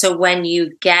other. So when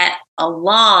you get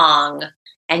along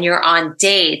and you're on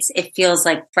dates, it feels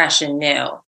like fresh and new.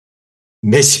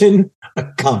 Mission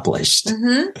accomplished.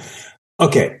 Mm-hmm.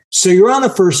 Okay. So you're on a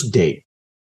first date.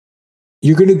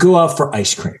 You're going to go out for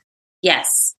ice cream.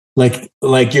 Yes. Like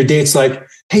your date's like,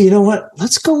 hey, you know what?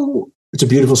 Let's go. It's a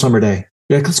beautiful summer day.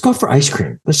 You're like, let's go for ice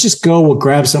cream. Let's just go. We'll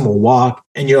grab some. We'll walk.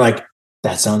 And you're like,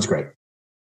 that sounds great.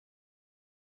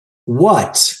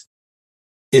 What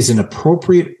is an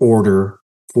appropriate order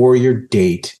for your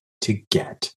date to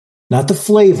get? Not the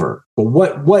flavor, but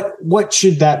what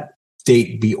should that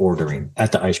date be ordering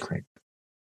at the ice cream?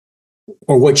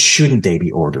 Or what shouldn't they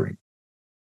be ordering?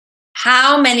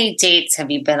 How many dates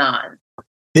have you been on?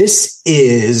 This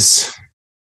is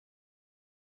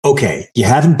okay. You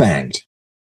haven't banged.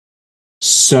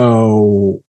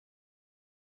 So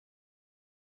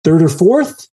third or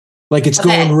fourth, like it's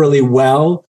going really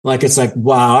well. Like it's like,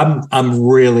 wow,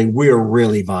 we're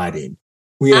really vibing.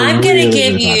 I'm going to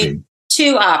give you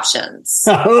two options.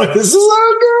 Oh, this is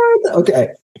so good. Okay.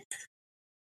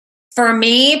 For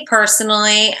me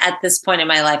personally, at this point in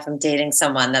my life, I'm dating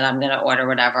someone that I'm going to order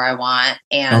whatever I want.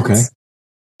 And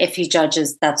if he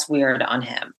judges, that's weird on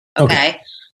him. Okay.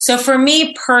 So for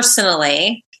me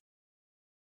personally,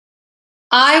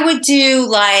 I would do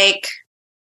like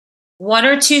 1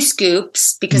 or 2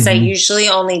 scoops because I usually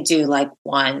only do like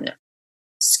 1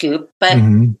 scoop, but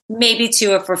maybe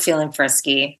 2 if we're feeling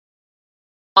frisky,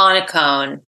 on a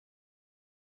cone,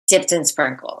 dipped in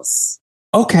sprinkles.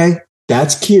 Okay.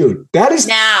 That's cute. That is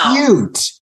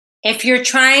cute. If you're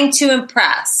trying to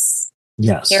impress,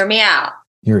 hear me out.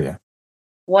 Hear you.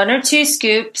 1 or 2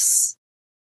 scoops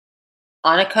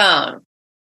on a cone,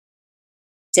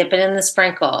 dip it in the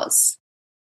sprinkles,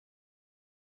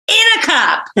 in a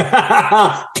cup.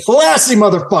 Classy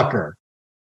motherfucker.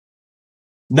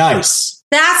 Nice.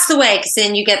 That's the way, because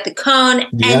then you get the cone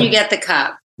and you get the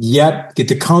cup. Yep. Get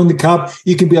the cone, the cup.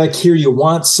 You can be like, here, you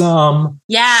want some?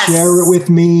 Yes. Share it with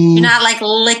me. You're not like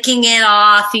licking it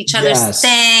off each other's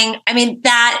thing. I mean,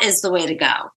 that is the way to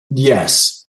go.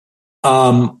 Yes.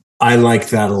 I like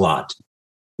that a lot.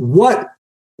 What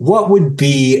would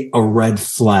be a red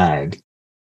flag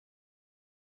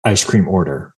ice cream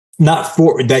order? Not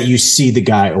for that you see the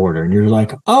guy order and you're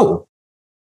like, oh,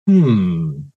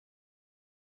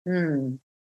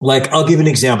 Like, I'll give an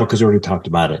example because we already talked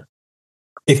about it.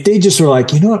 If they just were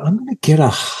like, you know what, I'm going to get a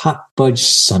hot fudge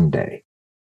sundae.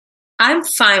 I'm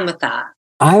fine with that.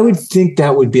 I would think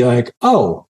that would be like,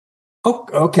 oh,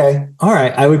 okay. All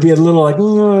right. I would be a little like, I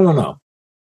don't know.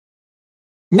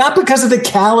 Not because of the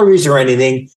calories or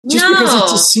anything, just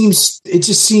because it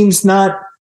just seems not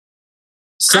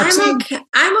sexy.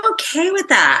 I'm okay with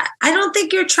that. I don't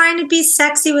think you're trying to be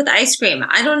sexy with ice cream.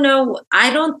 I don't know. I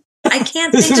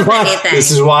can't think of anything.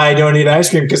 This is why I don't eat ice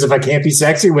cream, because if I can't be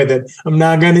sexy with it, I'm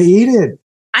not going to eat it.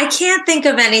 I can't think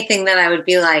of anything that I would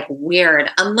be like weird,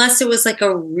 unless it was like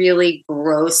a really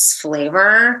gross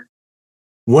flavor.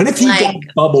 What if you got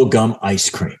bubblegum ice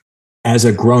cream as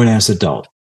a grown-ass adult?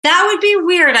 That would be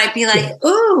weird. I'd be like,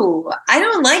 ooh, I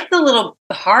don't like the little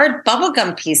hard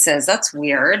bubblegum pieces. That's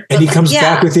weird. And he comes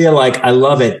back with you like, I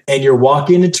love it. And you're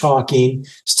walking and talking,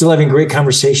 still having great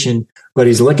conversation, but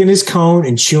he's licking his cone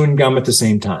and chewing gum at the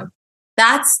same time.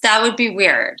 That would be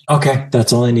weird. Okay.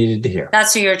 That's all I needed to hear.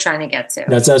 That's what you're trying to get to.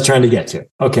 That's what I was trying to get to.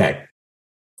 Okay.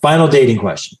 Final dating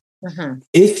question. Mm-hmm.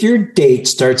 If your date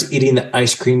starts eating the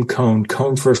ice cream cone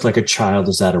first like a child,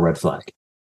 is that a red flag?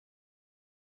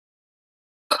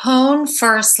 Cone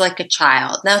first like a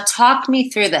child. Now talk me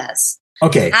through this.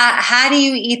 Okay. How do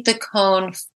you eat the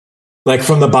cone? Like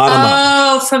from the bottom up.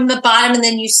 Oh, from the bottom and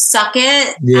then you suck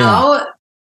it out?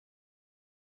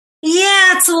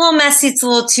 Yeah, it's a little messy. It's a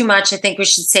little too much. I think we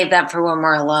should save that for when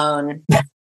we're alone.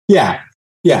 Yeah.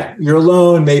 You're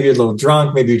alone. Maybe you're a little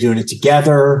drunk. Maybe you're doing it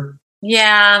together.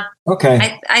 Yeah.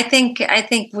 Okay. I think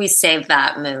we save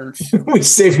that move. We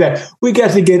save that. We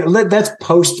got to that's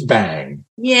post bang.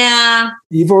 Yeah.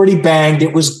 You've already banged.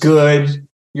 It was good.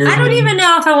 I don't even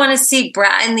know if I want to see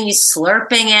Brad and you slurping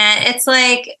it. It's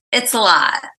like, it's a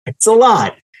lot. It's a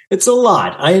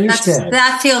lot. I understand.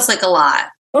 That feels like a lot.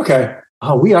 Okay.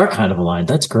 Oh, we are kind of aligned.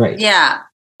 That's great. Yeah.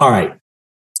 All right.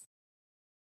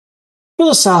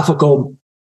 Philosophical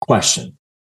question.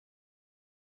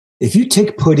 If you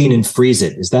take pudding and freeze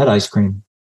it, is that ice cream?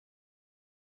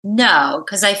 No,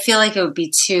 because I feel like it would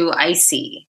be too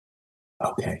icy.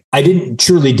 Okay. I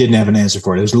truly didn't have an answer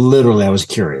for it. It was literally, I was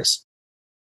curious.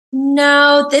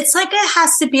 No, it's like it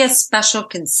has to be a special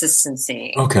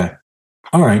consistency. Okay.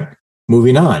 All right.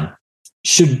 Moving on.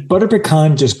 Should butter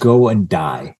pecan just go and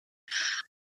die?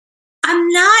 I'm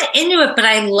not into it, but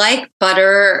I like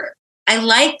butter. I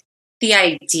like the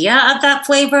idea of that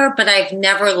flavor, but I've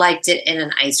never liked it in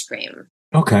an ice cream.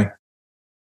 Okay.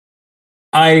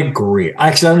 I agree.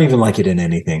 Actually, I don't even like it in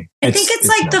anything. I think it's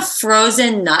like the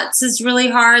frozen nuts is really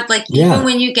hard. Like even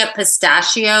when you get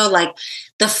pistachio, like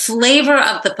the flavor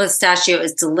of the pistachio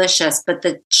is delicious, but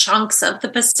the chunks of the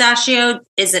pistachio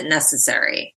isn't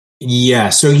necessary. Yeah.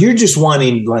 So you're just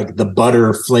wanting like the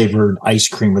butter flavored ice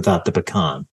cream without the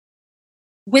pecan.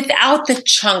 Without the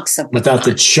chunks of without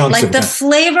pecan. the chunks like of the pecan.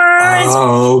 flavor is,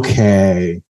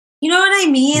 okay. You know what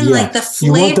I mean? Yeah. Like the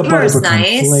flavor you want the butter is pecan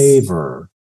nice. Flavor.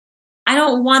 I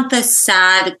don't want the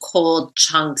sad, cold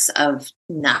chunks of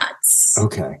nuts.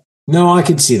 Okay. No, I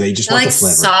can see that. You just want like the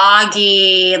flavor.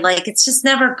 Soggy. Like it's just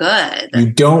never good.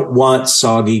 You don't want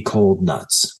soggy, cold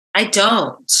nuts. I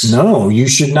don't. No, you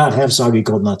should not have soggy,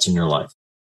 cold nuts in your life.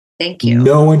 Thank you.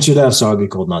 No one should have soggy,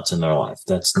 cold nuts in their life.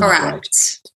 That's correct. Not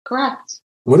right. Correct.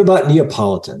 What about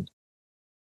Neapolitan?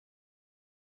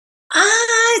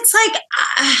 It's like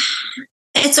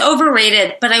it's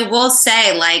overrated, but I will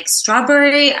say, like,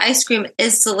 strawberry ice cream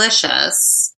is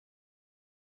delicious.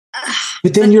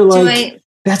 But then you're like,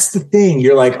 that's the thing.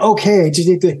 You're like, okay,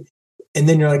 and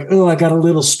then you're like, oh, I got a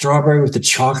little strawberry with the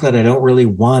chocolate. I don't really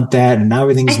want that, and now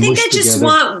everything's. I think I just together.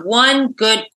 want one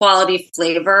good quality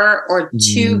flavor or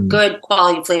two good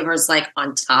quality flavors, like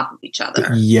on top of each other.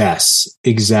 Yes,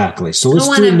 exactly. So let's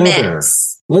do another.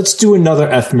 Mix. Let's do another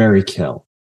F, Marry, Kill.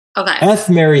 Okay. F,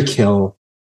 Marry, Kill.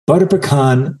 Butter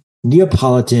pecan,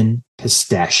 Neapolitan,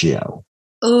 pistachio.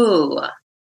 Ooh.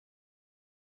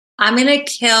 I'm going to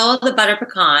kill the butter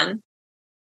pecan.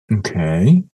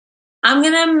 Okay. I'm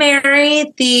going to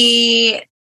marry the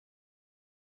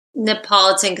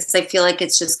Neapolitan because I feel like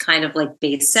it's just kind of like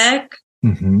basic.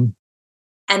 Mm-hmm.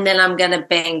 And then I'm going to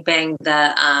bang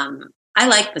the, I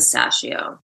like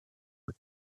pistachio.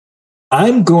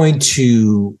 I'm going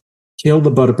to kill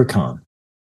the butter pecan.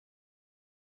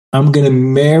 I'm going to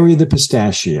marry the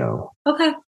pistachio.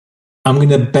 Okay. I'm going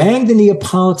to bang the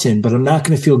Neapolitan, but I'm not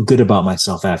going to feel good about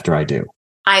myself after I do.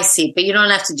 I see, but you don't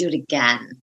have to do it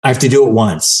again. I have to do it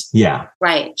once. Yeah.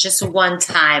 Right. Just a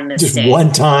one-time mistake. Just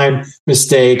one-time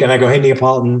mistake. And I go, hey,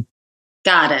 Neapolitan.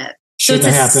 Got it. So it's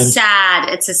a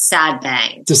sad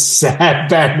bang. It's a sad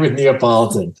bang with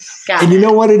Neapolitan. Got and it. You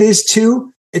know what it is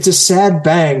too? It's a sad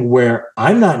bang where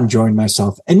I'm not enjoying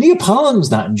myself and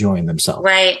Neapolitan's not enjoying themselves.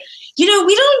 Right. You know,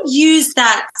 we don't use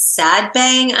that sad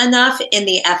bang enough in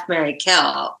the F, Marry,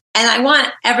 Kill. And I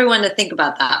want everyone to think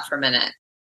about that for a minute.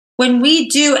 When we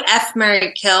do F,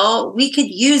 Marry, Kill, we could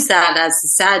use that as a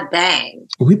sad bang.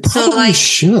 We probably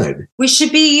should. We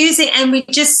should be using, and we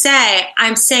just say,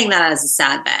 I'm saying that as a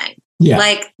sad bang. Yeah.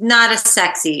 Like not a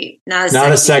sexy. Oh,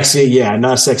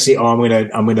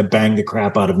 I'm gonna bang the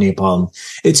crap out of Neapolitan.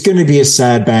 It's gonna be a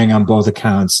sad bang on both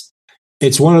accounts.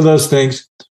 It's one of those things.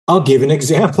 I'll give an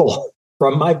example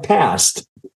from my past.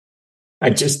 I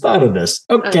just thought of this.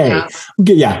 Okay.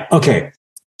 Yeah. Okay.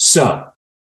 So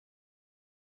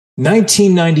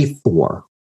 1994.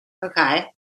 Okay.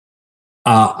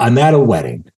 I'm at a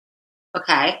wedding.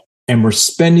 Okay. And we're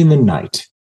spending the night.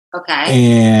 Okay.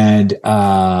 And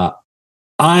I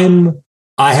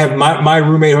have my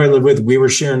roommate who I live with, we were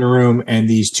sharing a room, and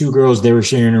these two girls, they were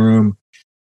sharing a room.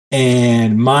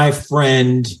 And my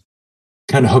friend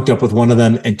kind of hooked up with one of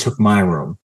them and took my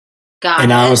room.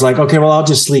 And I was like, okay, well, I'll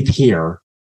just sleep here.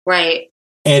 Right.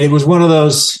 And it was one of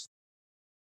those,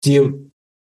 do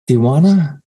you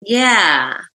wanna?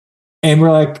 Yeah. And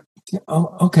we're like,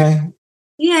 oh, okay.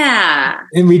 Yeah.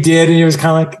 And we did. And it was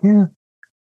kind of like,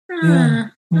 yeah,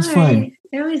 it's fine.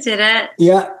 Yeah, we did it.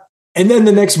 Yeah. And then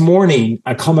the next morning,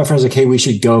 I called my friends like, hey, we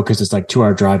should go because it's like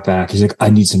 2-hour drive back. He's like, I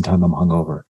need some time. I'm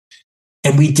hungover.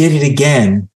 And we did it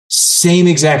again. Same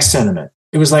exact sentiment.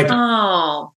 It was like,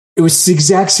 it was the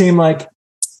exact same, like,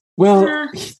 well,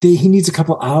 he needs a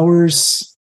couple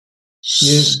hours.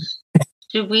 Should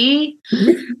we?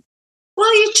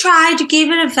 Well, you tried. You gave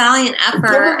it a valiant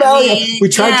effort. We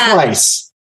tried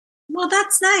twice. Well,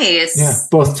 that's nice. Yeah,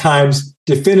 both times,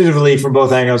 definitively from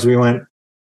both angles, we went,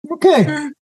 okay,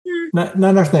 not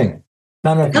our thing.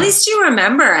 Not our thing. At least you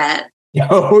remember it.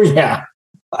 Oh, yeah.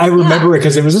 I remember it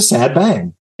because it was a sad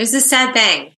bang. It was a sad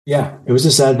bang. Yeah, it was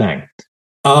a sad bang.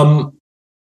 One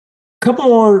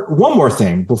more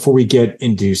thing before we get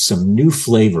into some new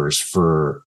flavors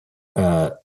for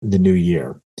the new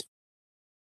year.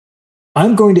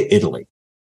 I'm going to Italy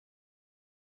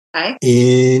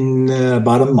in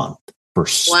about a month for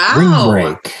spring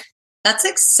break. That's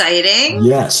exciting.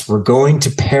 Yes, we're going to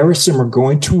Paris and we're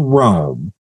going to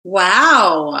Rome.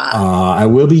 Wow. I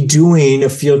will be doing a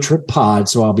field trip pod,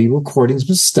 so I'll be recording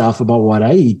some stuff about what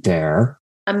I eat there.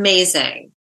 Amazing.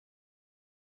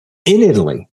 In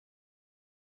Italy,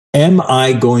 am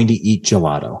I going to eat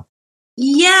gelato?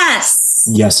 Yes.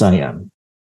 Yes, I am.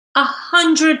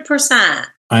 100%.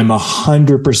 I'm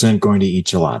 100% going to eat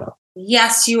gelato.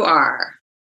 Yes, you are.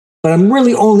 But I'm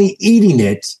really only eating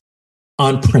it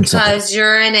on principle. Because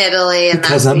you're in Italy and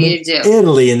that's what you do.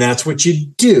 Italy and that's what you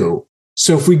do.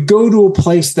 So if we go to a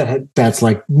place that's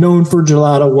like known for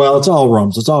gelato, well, it's all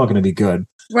Rome's. It's all going to be good.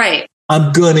 Right.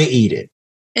 I'm going to eat it.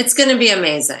 It's going to be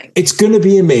amazing. It's going to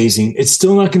be amazing. It's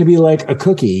still not going to be like a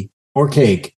cookie or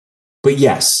cake. But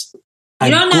yes. You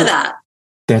don't know that.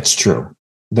 That's true.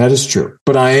 That is true.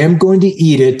 But I am going to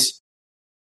eat it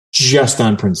just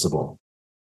on principle.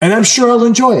 And I'm sure I'll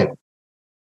enjoy it.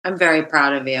 I'm very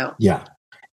proud of you. Yeah.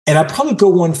 And I'll probably go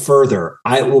one further.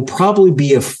 I will probably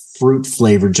be a fruit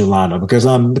flavored gelato because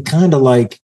I'm kind of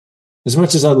like, as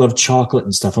much as I love chocolate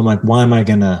and stuff, I'm like, why am I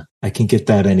I can get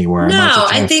that anywhere. No,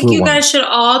 I think you guys should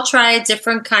all try a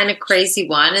different kind of crazy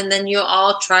one and then you'll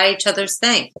all try each other's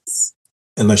things.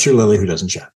 Unless you're Lily who doesn't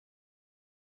shop.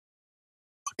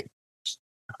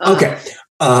 Okay.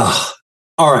 All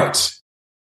right.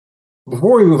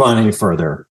 Before we move on any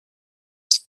further,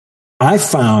 I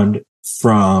found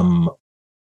from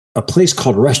a place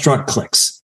called Restaurant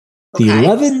Clicks the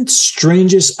 11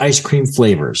 strangest ice cream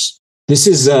flavors. This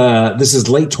is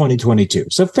late 2022,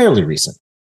 so fairly recent.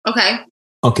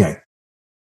 Okay.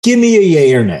 Give me a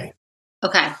yay or nay.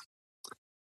 Okay.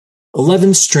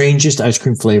 11 strangest ice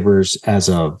cream flavors as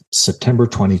of September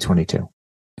 2022.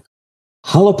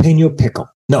 Jalapeno pickle.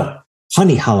 No,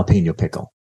 honey jalapeno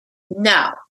pickle.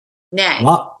 No. Nay.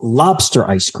 Lobster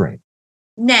ice cream.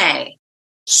 Nay.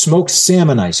 Smoked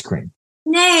salmon ice cream.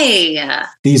 Nay.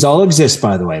 These all exist,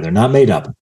 by the way. They're not made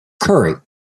up. Curry.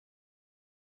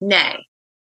 Nay.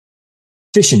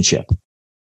 Fish and chip.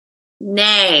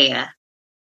 Nay.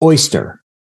 Oyster.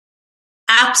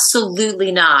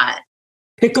 Absolutely not.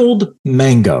 Pickled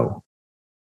mango.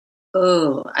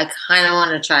 Ooh, I kind of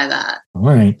want to try that. All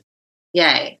right.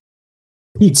 Yay.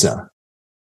 Pizza.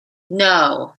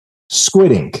 No.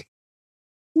 Squid ink.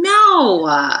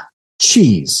 No.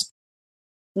 Cheese.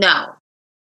 No.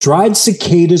 Dried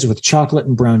cicadas with chocolate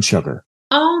and brown sugar.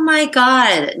 Oh my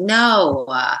God. No.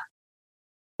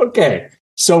 Okay.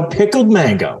 So pickled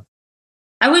mango.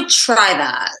 I would try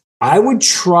that. I would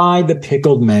try the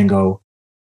pickled mango.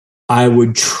 I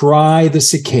would try the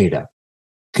cicada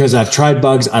because I've tried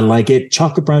bugs. I like it.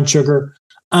 Chocolate brown sugar.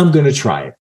 I'm going to try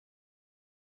it.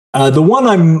 The one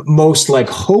I'm most like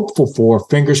hopeful for,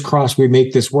 fingers crossed we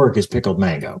make this work, is pickled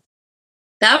mango.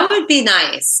 That would be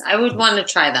nice. I would want to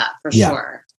try that for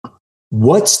sure.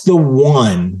 What's the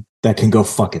one that can go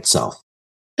fuck itself?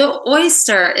 The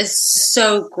oyster is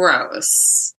so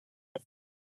gross.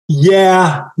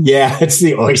 Yeah, it's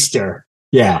the oyster.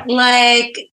 Yeah.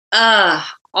 Like,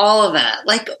 all of it.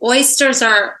 Like oysters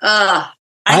are,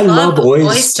 I love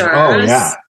oysters. Oh,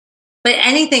 yeah. But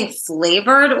anything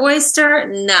flavored oyster?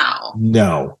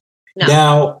 No.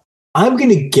 Now, I'm going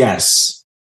to guess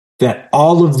that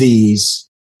all of these,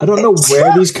 I don't know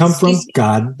where these come from.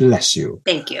 God bless you.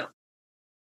 Thank you.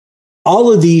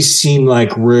 All of these seem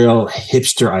like real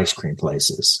hipster ice cream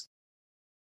places.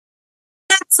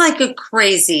 That's like a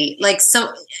crazy,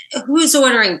 who's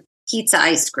ordering pizza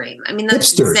ice cream? I mean,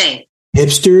 that's insane.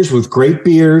 Hipsters with great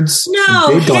beards. No,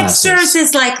 big glasses. Hipsters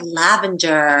is like lavender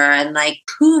and like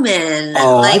cumin.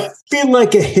 Oh, I feel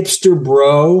like a hipster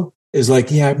bro is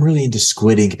like, yeah, I'm really into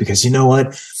squid ink because you know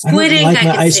what? Squid ink, I don't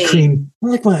like my ice cream. I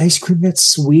don't like my ice cream that's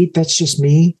sweet. That's just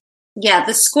me. Yeah,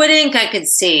 the squid ink I could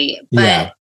see,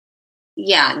 but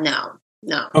no.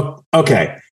 Oh,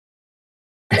 okay.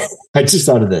 I just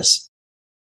thought of this.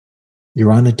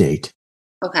 You're on a date.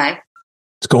 Okay.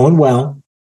 It's going well.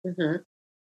 Mm-hmm.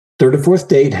 Third or fourth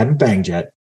date, haven't banged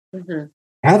yet. Mm-hmm.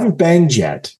 Haven't banged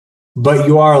yet, but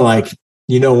you are like,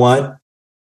 you know what?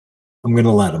 I'm going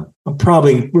to let him.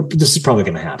 This is probably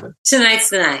going to happen. Tonight's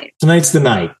the night. Tonight's the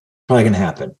night. Probably going to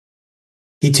happen.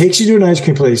 He takes you to an ice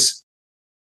cream place.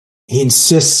 He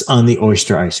insists on the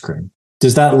oyster ice cream.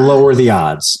 Does that lower the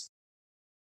odds?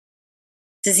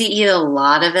 Does he eat a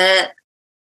lot of it?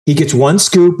 He gets one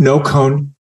scoop, no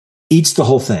cone, eats the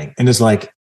whole thing, and is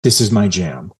like, this is my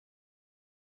jam.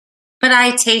 But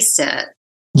I taste it.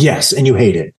 Yes, and you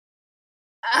hate it.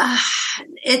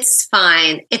 It's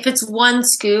fine. If it's one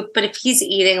scoop, but if he's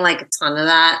eating like a ton of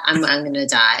that, I'm going to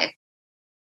die.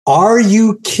 Are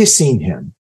you kissing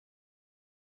him?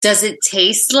 Does it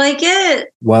taste like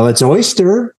it? Well, it's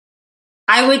oyster.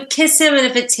 I would kiss him, and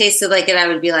if it tasted like it, I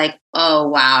would be like, oh,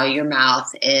 wow, your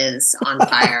mouth is on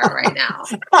fire right now.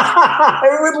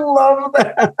 I would love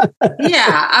that.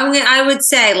 Yeah, I would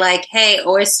say, like, hey,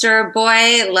 oyster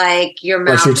boy, like, your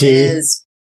mouth is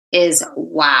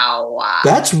wow.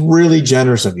 That's really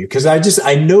generous of you, because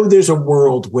I know there's a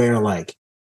world where, like,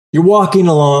 you're walking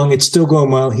along, it's still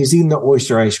going well, he's eating the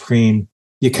oyster ice cream,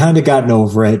 you kind of gotten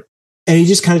over it, and he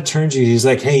just kind of turns to you, he's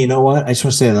like, hey, you know what? I just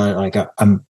want to say that, like,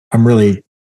 I'm really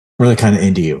really kind of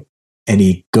into you. And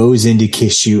he goes in to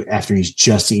kiss you after he's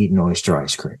just eaten oyster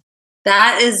ice cream.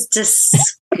 That is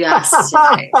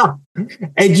disgusting.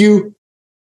 And you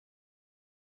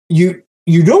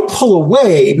don't pull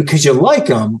away because you like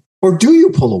him, or do you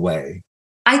pull away?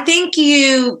 I think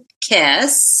you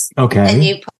kiss. Okay. And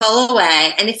you pull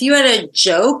away. And if you had a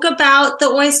joke about the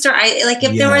oyster,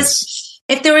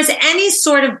 if there was any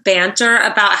sort of banter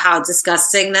about how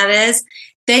disgusting that is,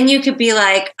 then you could be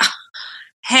like,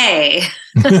 hey,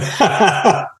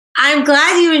 I'm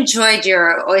glad you enjoyed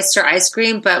your oyster ice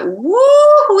cream, but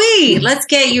woo-wee, let's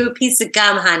get you a piece of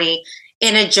gum, honey,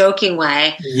 in a joking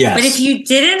way. Yes. But if you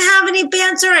didn't have any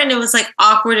banter and it was like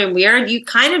awkward and weird, you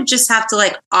kind of just have to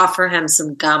like offer him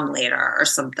some gum later or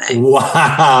something.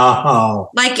 Wow.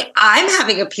 Like, I'm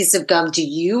having a piece of gum. Do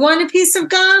you want a piece of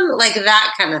gum? Like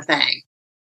that kind of thing.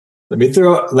 Let me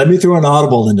throw an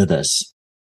audible into this.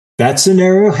 That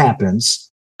scenario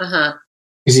happens. Uh-huh.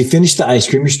 Because he finished the ice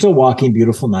cream. You're still walking,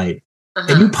 beautiful night. Uh-huh.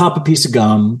 And you pop a piece of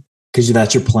gum because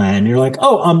that's your plan. You're like,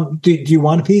 oh, do you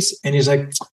want a piece? And he's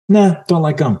like, nah, don't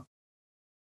like gum.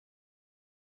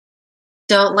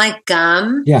 Don't like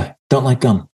gum? Yeah, don't like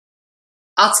gum.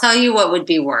 I'll tell you what would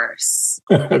be worse.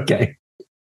 Okay.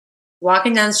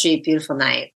 Walking down the street, beautiful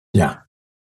night. Yeah.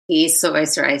 He eats the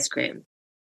oyster ice cream.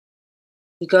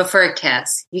 You go for a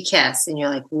kiss. You kiss, and you're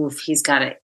like, oof, he's got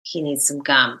it. He needs some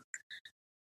gum.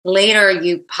 Later,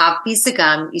 you pop a piece of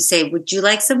gum. You say, would you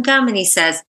like some gum? And he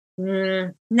says,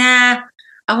 nah,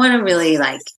 I want to really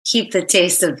like keep the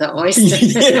taste of the oyster.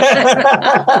 Yes.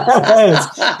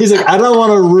 He's like, I don't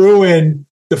want to ruin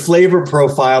the flavor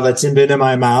profile that's been in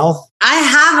my mouth. I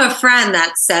have a friend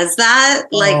that says that.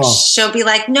 Like, she'll be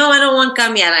like, no, I don't want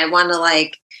gum yet. I want to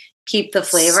like keep the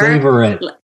flavor. Savor it.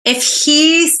 If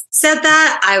he said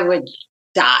that, I would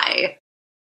die.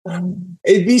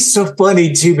 It'd be so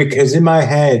funny too, because in my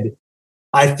head,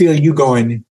 I feel you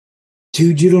going,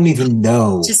 dude, you don't even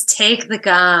know. Just take the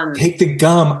gum. Take the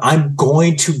gum. I'm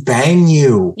going to bang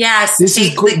you. Yes,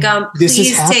 take the gum. Please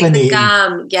this is happening. Take the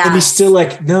gum. Yeah. And he's still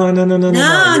like, no.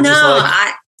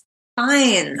 Like,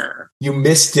 fine. You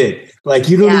missed it. Like,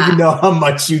 you don't even know how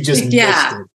much you just missed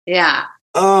it. Yeah.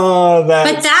 Oh,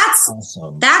 that's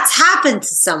awesome. That's happened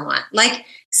to someone. Like,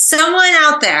 someone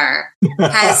out there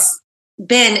has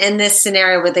been in this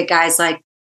scenario where the guy's like,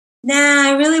 nah,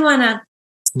 I really want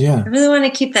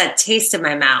to keep that taste in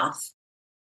my mouth.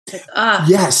 Like,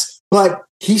 yes, but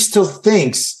he still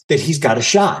thinks that he's got a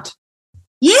shot.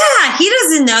 Yeah, he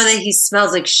doesn't know that he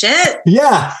smells like shit.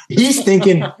 Yeah, he's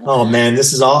thinking, oh man,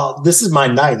 this is my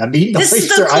night. I'm eating this is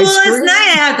the coolest night.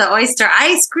 I had the oyster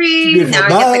ice cream. Now I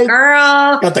get the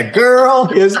girl. Got the girl.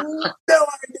 He has no idea.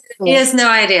 He has no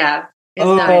idea.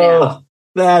 No idea.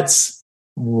 That's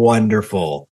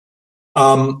wonderful.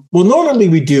 Well, normally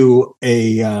we do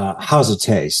a how's it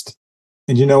taste?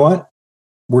 And you know what?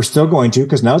 We're still going to,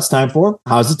 because now it's time for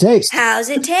How's It Taste? How's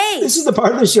it taste? This is the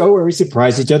part of the show where we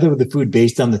surprise each other with the food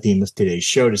based on the theme of today's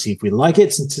show to see if we like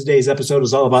it. Since today's episode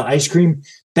is all about ice cream,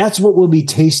 that's what we'll be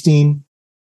tasting.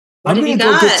 What have you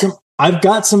got? I've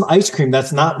got some ice cream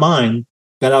that's not mine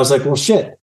that I was like, well,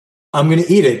 shit, I'm going to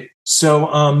eat it.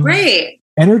 So, great.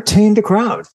 Entertain the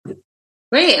crowd.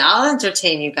 Great. I'll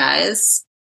entertain you guys.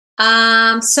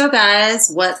 So guys,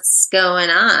 what's going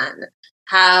on?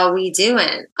 How we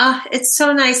doing? It's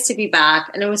so nice to be back.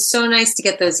 And it was so nice to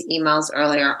get those emails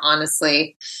earlier,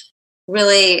 honestly.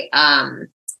 Really,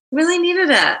 really needed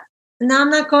it. Now I'm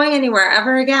not going anywhere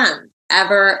ever again.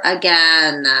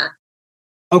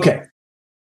 Okay.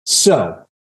 So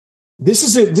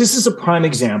this is a prime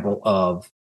example of,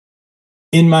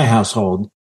 in my household,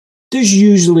 there's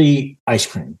usually ice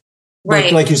cream.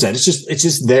 Right. Like you said, it's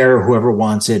just there, whoever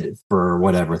wants it for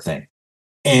whatever thing.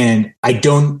 And I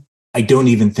don't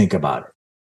even think about it.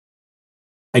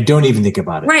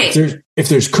 Right. If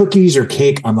there's cookies or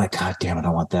cake, I'm like, God damn it, I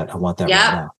want that right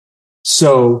now.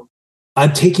 So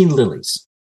I'm taking Lily's.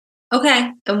 Okay.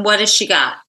 And what has she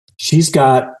got? She's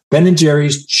got Ben &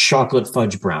 Jerry's chocolate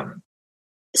fudge brownie.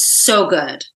 So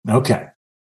good. Okay.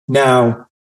 Now,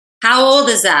 how old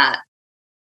is that?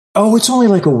 Oh, it's only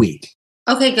like a week.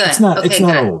 Okay, good. It's not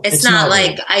old. It's not like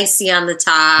old. Icy on the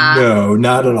top. No,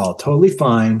 not at all. Totally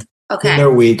fine. Okay. In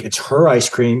their week. It's her ice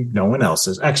cream, no one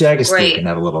else's. Actually, I guess they can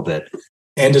have a little bit.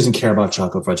 Anne doesn't care about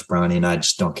chocolate fudge brownie, and I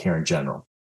just don't care in general.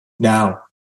 Now,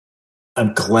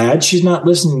 I'm glad she's not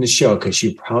listening to the show, because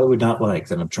she probably would not like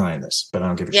that I'm trying this, but I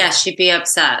don't give a shit. Yeah, she'd be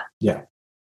upset. Yeah.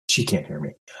 She can't hear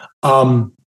me.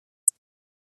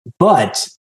 But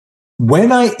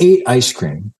when I ate ice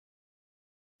cream,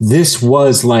 this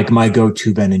was like my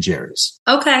go-to Ben & Jerry's.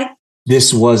 Okay.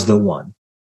 This was the one.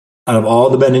 out of all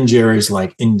the Ben & Jerry's,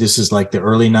 this is like the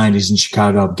early 90s in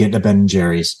Chicago, getting a Ben &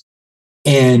 Jerry's.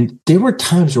 And there were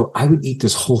times where I would eat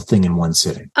this whole thing in one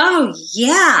sitting. Oh,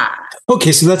 yeah.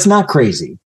 Okay, so that's not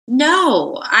crazy.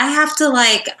 No, I have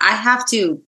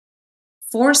to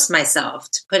force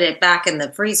myself to put it back in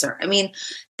the freezer. I mean,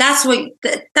 that's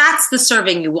the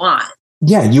serving you want.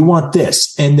 Yeah, you want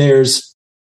this. And there's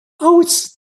 3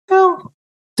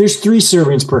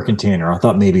 servings per container. I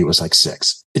thought maybe it was like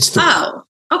 6. It's 3. Oh,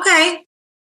 okay.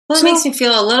 Well, it makes me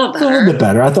feel a little better. A little bit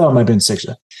better. I thought it might have been 6.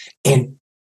 And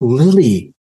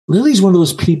Lily's one of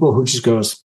those people who just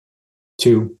goes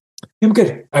to, I'm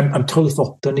good. I'm totally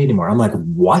full. Don't need anymore. I'm like,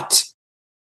 what?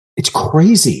 It's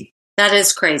crazy. That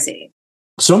is crazy.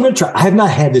 So I'm going to try. I have not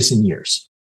had this in years.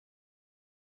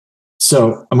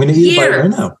 So I'm going to eat it right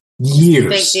now.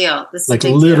 Years. Big deal. This is like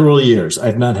literal years.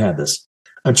 I've not had this.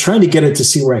 I'm trying to get it to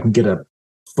see where I can get a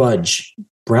fudge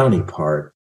brownie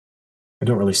part. I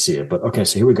don't really see it, but okay.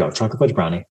 So here we go. Chocolate fudge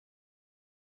brownie.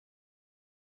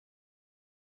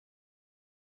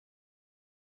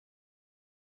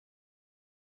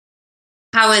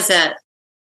 How is it?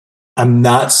 I'm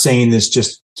not saying this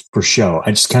just for show.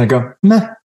 I just kind of go,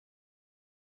 meh.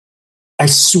 I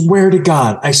swear to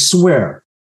God, I swear.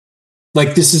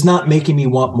 Like, this is not making me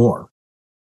want more.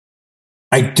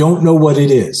 I don't know what it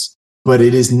is, but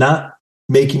it is not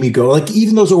making me go, like,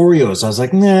 even those Oreos, I was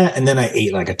like, nah. And then I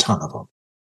ate like a ton of them.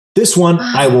 This one,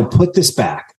 I will put this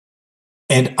back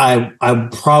and I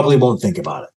probably won't think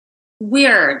about it.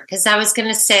 Weird, because I was going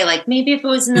to say, like, maybe if it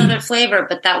was another flavor,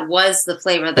 but that was the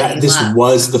flavor this loved.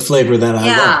 Was the flavor that I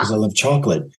love because I love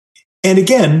chocolate. And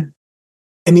again,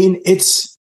 I mean,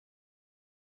 it's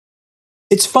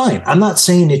fine. I'm not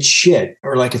saying it's shit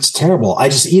or like it's terrible. I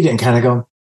just eat it and kind of go,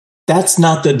 that's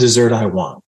not the dessert I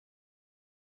want.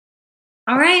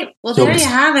 All right. Well, so there you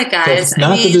have it, guys. If it's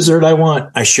not the dessert I want,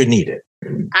 I shouldn't eat it.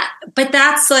 But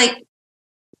that's like,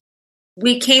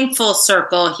 we came full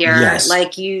circle here. Yes.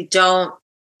 Like you're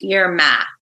meh.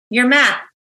 You're meh.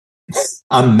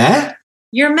 I'm meh?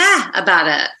 You're meh about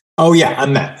it. Oh, yeah,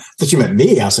 I'm meh. I thought you meant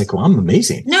me. I was like, well, I'm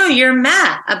amazing. No, you're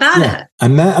meh about it.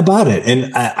 I'm meh about it.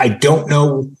 And I don't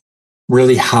know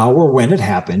really how or when it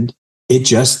happened. It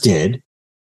just did.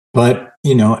 But,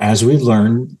 as we've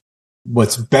learned,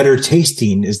 what's better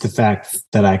tasting is the fact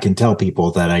that I can tell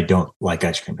people that I don't like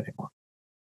ice cream anymore.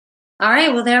 All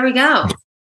right. Well, there we go.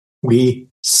 We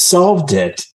solved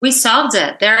it. We solved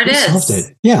it. There it is. Solved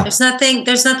it. Yeah. There's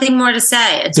nothing more to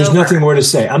say. There's over. Nothing more to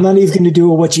say. I'm not even going to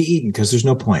do a what you eating because there's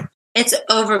no point. It's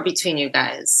over between you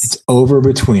guys. It's over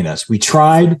between us. We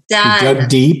tried. Done. We dug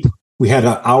deep. We had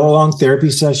an hour-long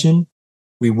therapy session.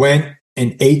 We went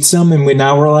and ate some, and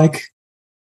now we're like,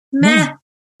 meh.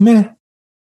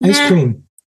 Ice cream.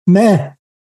 Meh.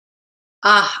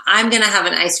 I'm going to have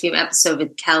an ice cream episode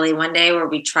with Kelly one day where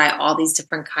we try all these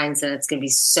different kinds and it's going to be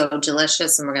so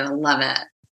delicious and we're going to love it.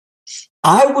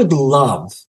 I would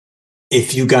love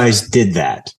if you guys did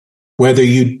that. I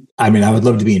would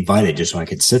love to be invited just so I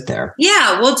could sit there.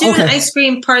 Yeah, we'll do an ice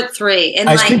cream part 3.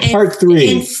 Part 3.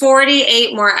 In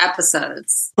 48 more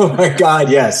episodes. Oh my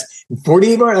God, yes. In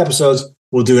 48 more episodes,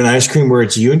 we'll do an ice cream where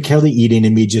it's you and Kelly eating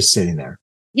and me just sitting there.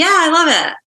 Yeah, I love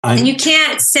it. And you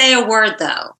can't say a word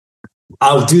though.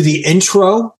 I'll do the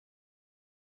intro,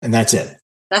 and that's it.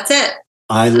 That's it.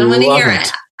 I don't want to hear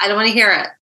it. I don't want to hear it.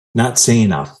 Not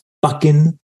saying a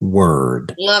fucking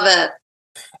word. Love it.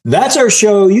 That's our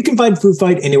show. You can find Food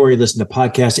Fight anywhere you listen to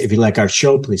podcasts. If you like our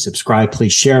show, please subscribe,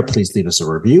 please share, please leave us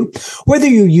a review. Whether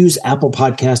you use Apple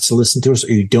Podcasts to listen to us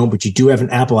or you don't, but you do have an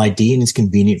Apple ID and it's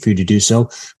convenient for you to do so,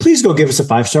 please go give us a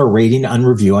 5-star rating and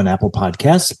review on Apple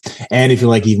Podcasts. And if you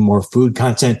like even more food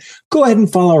content, go ahead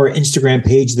and follow our Instagram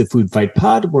page, The Food Fight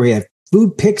Pod, where we have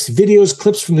food pics, videos,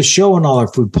 clips from the show, and all our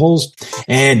food polls.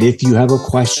 And if you have a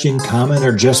question, comment,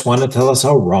 or just want to tell us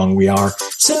how wrong we are,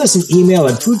 send us an email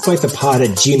at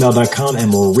foodfightthepod@gmail.com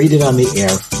and we'll read it on the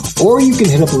air. Or you can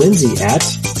hit up Lindsay at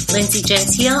Lindsay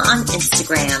Gentile on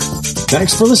Instagram.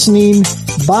 Thanks for listening.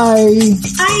 Bye.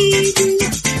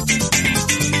 Bye.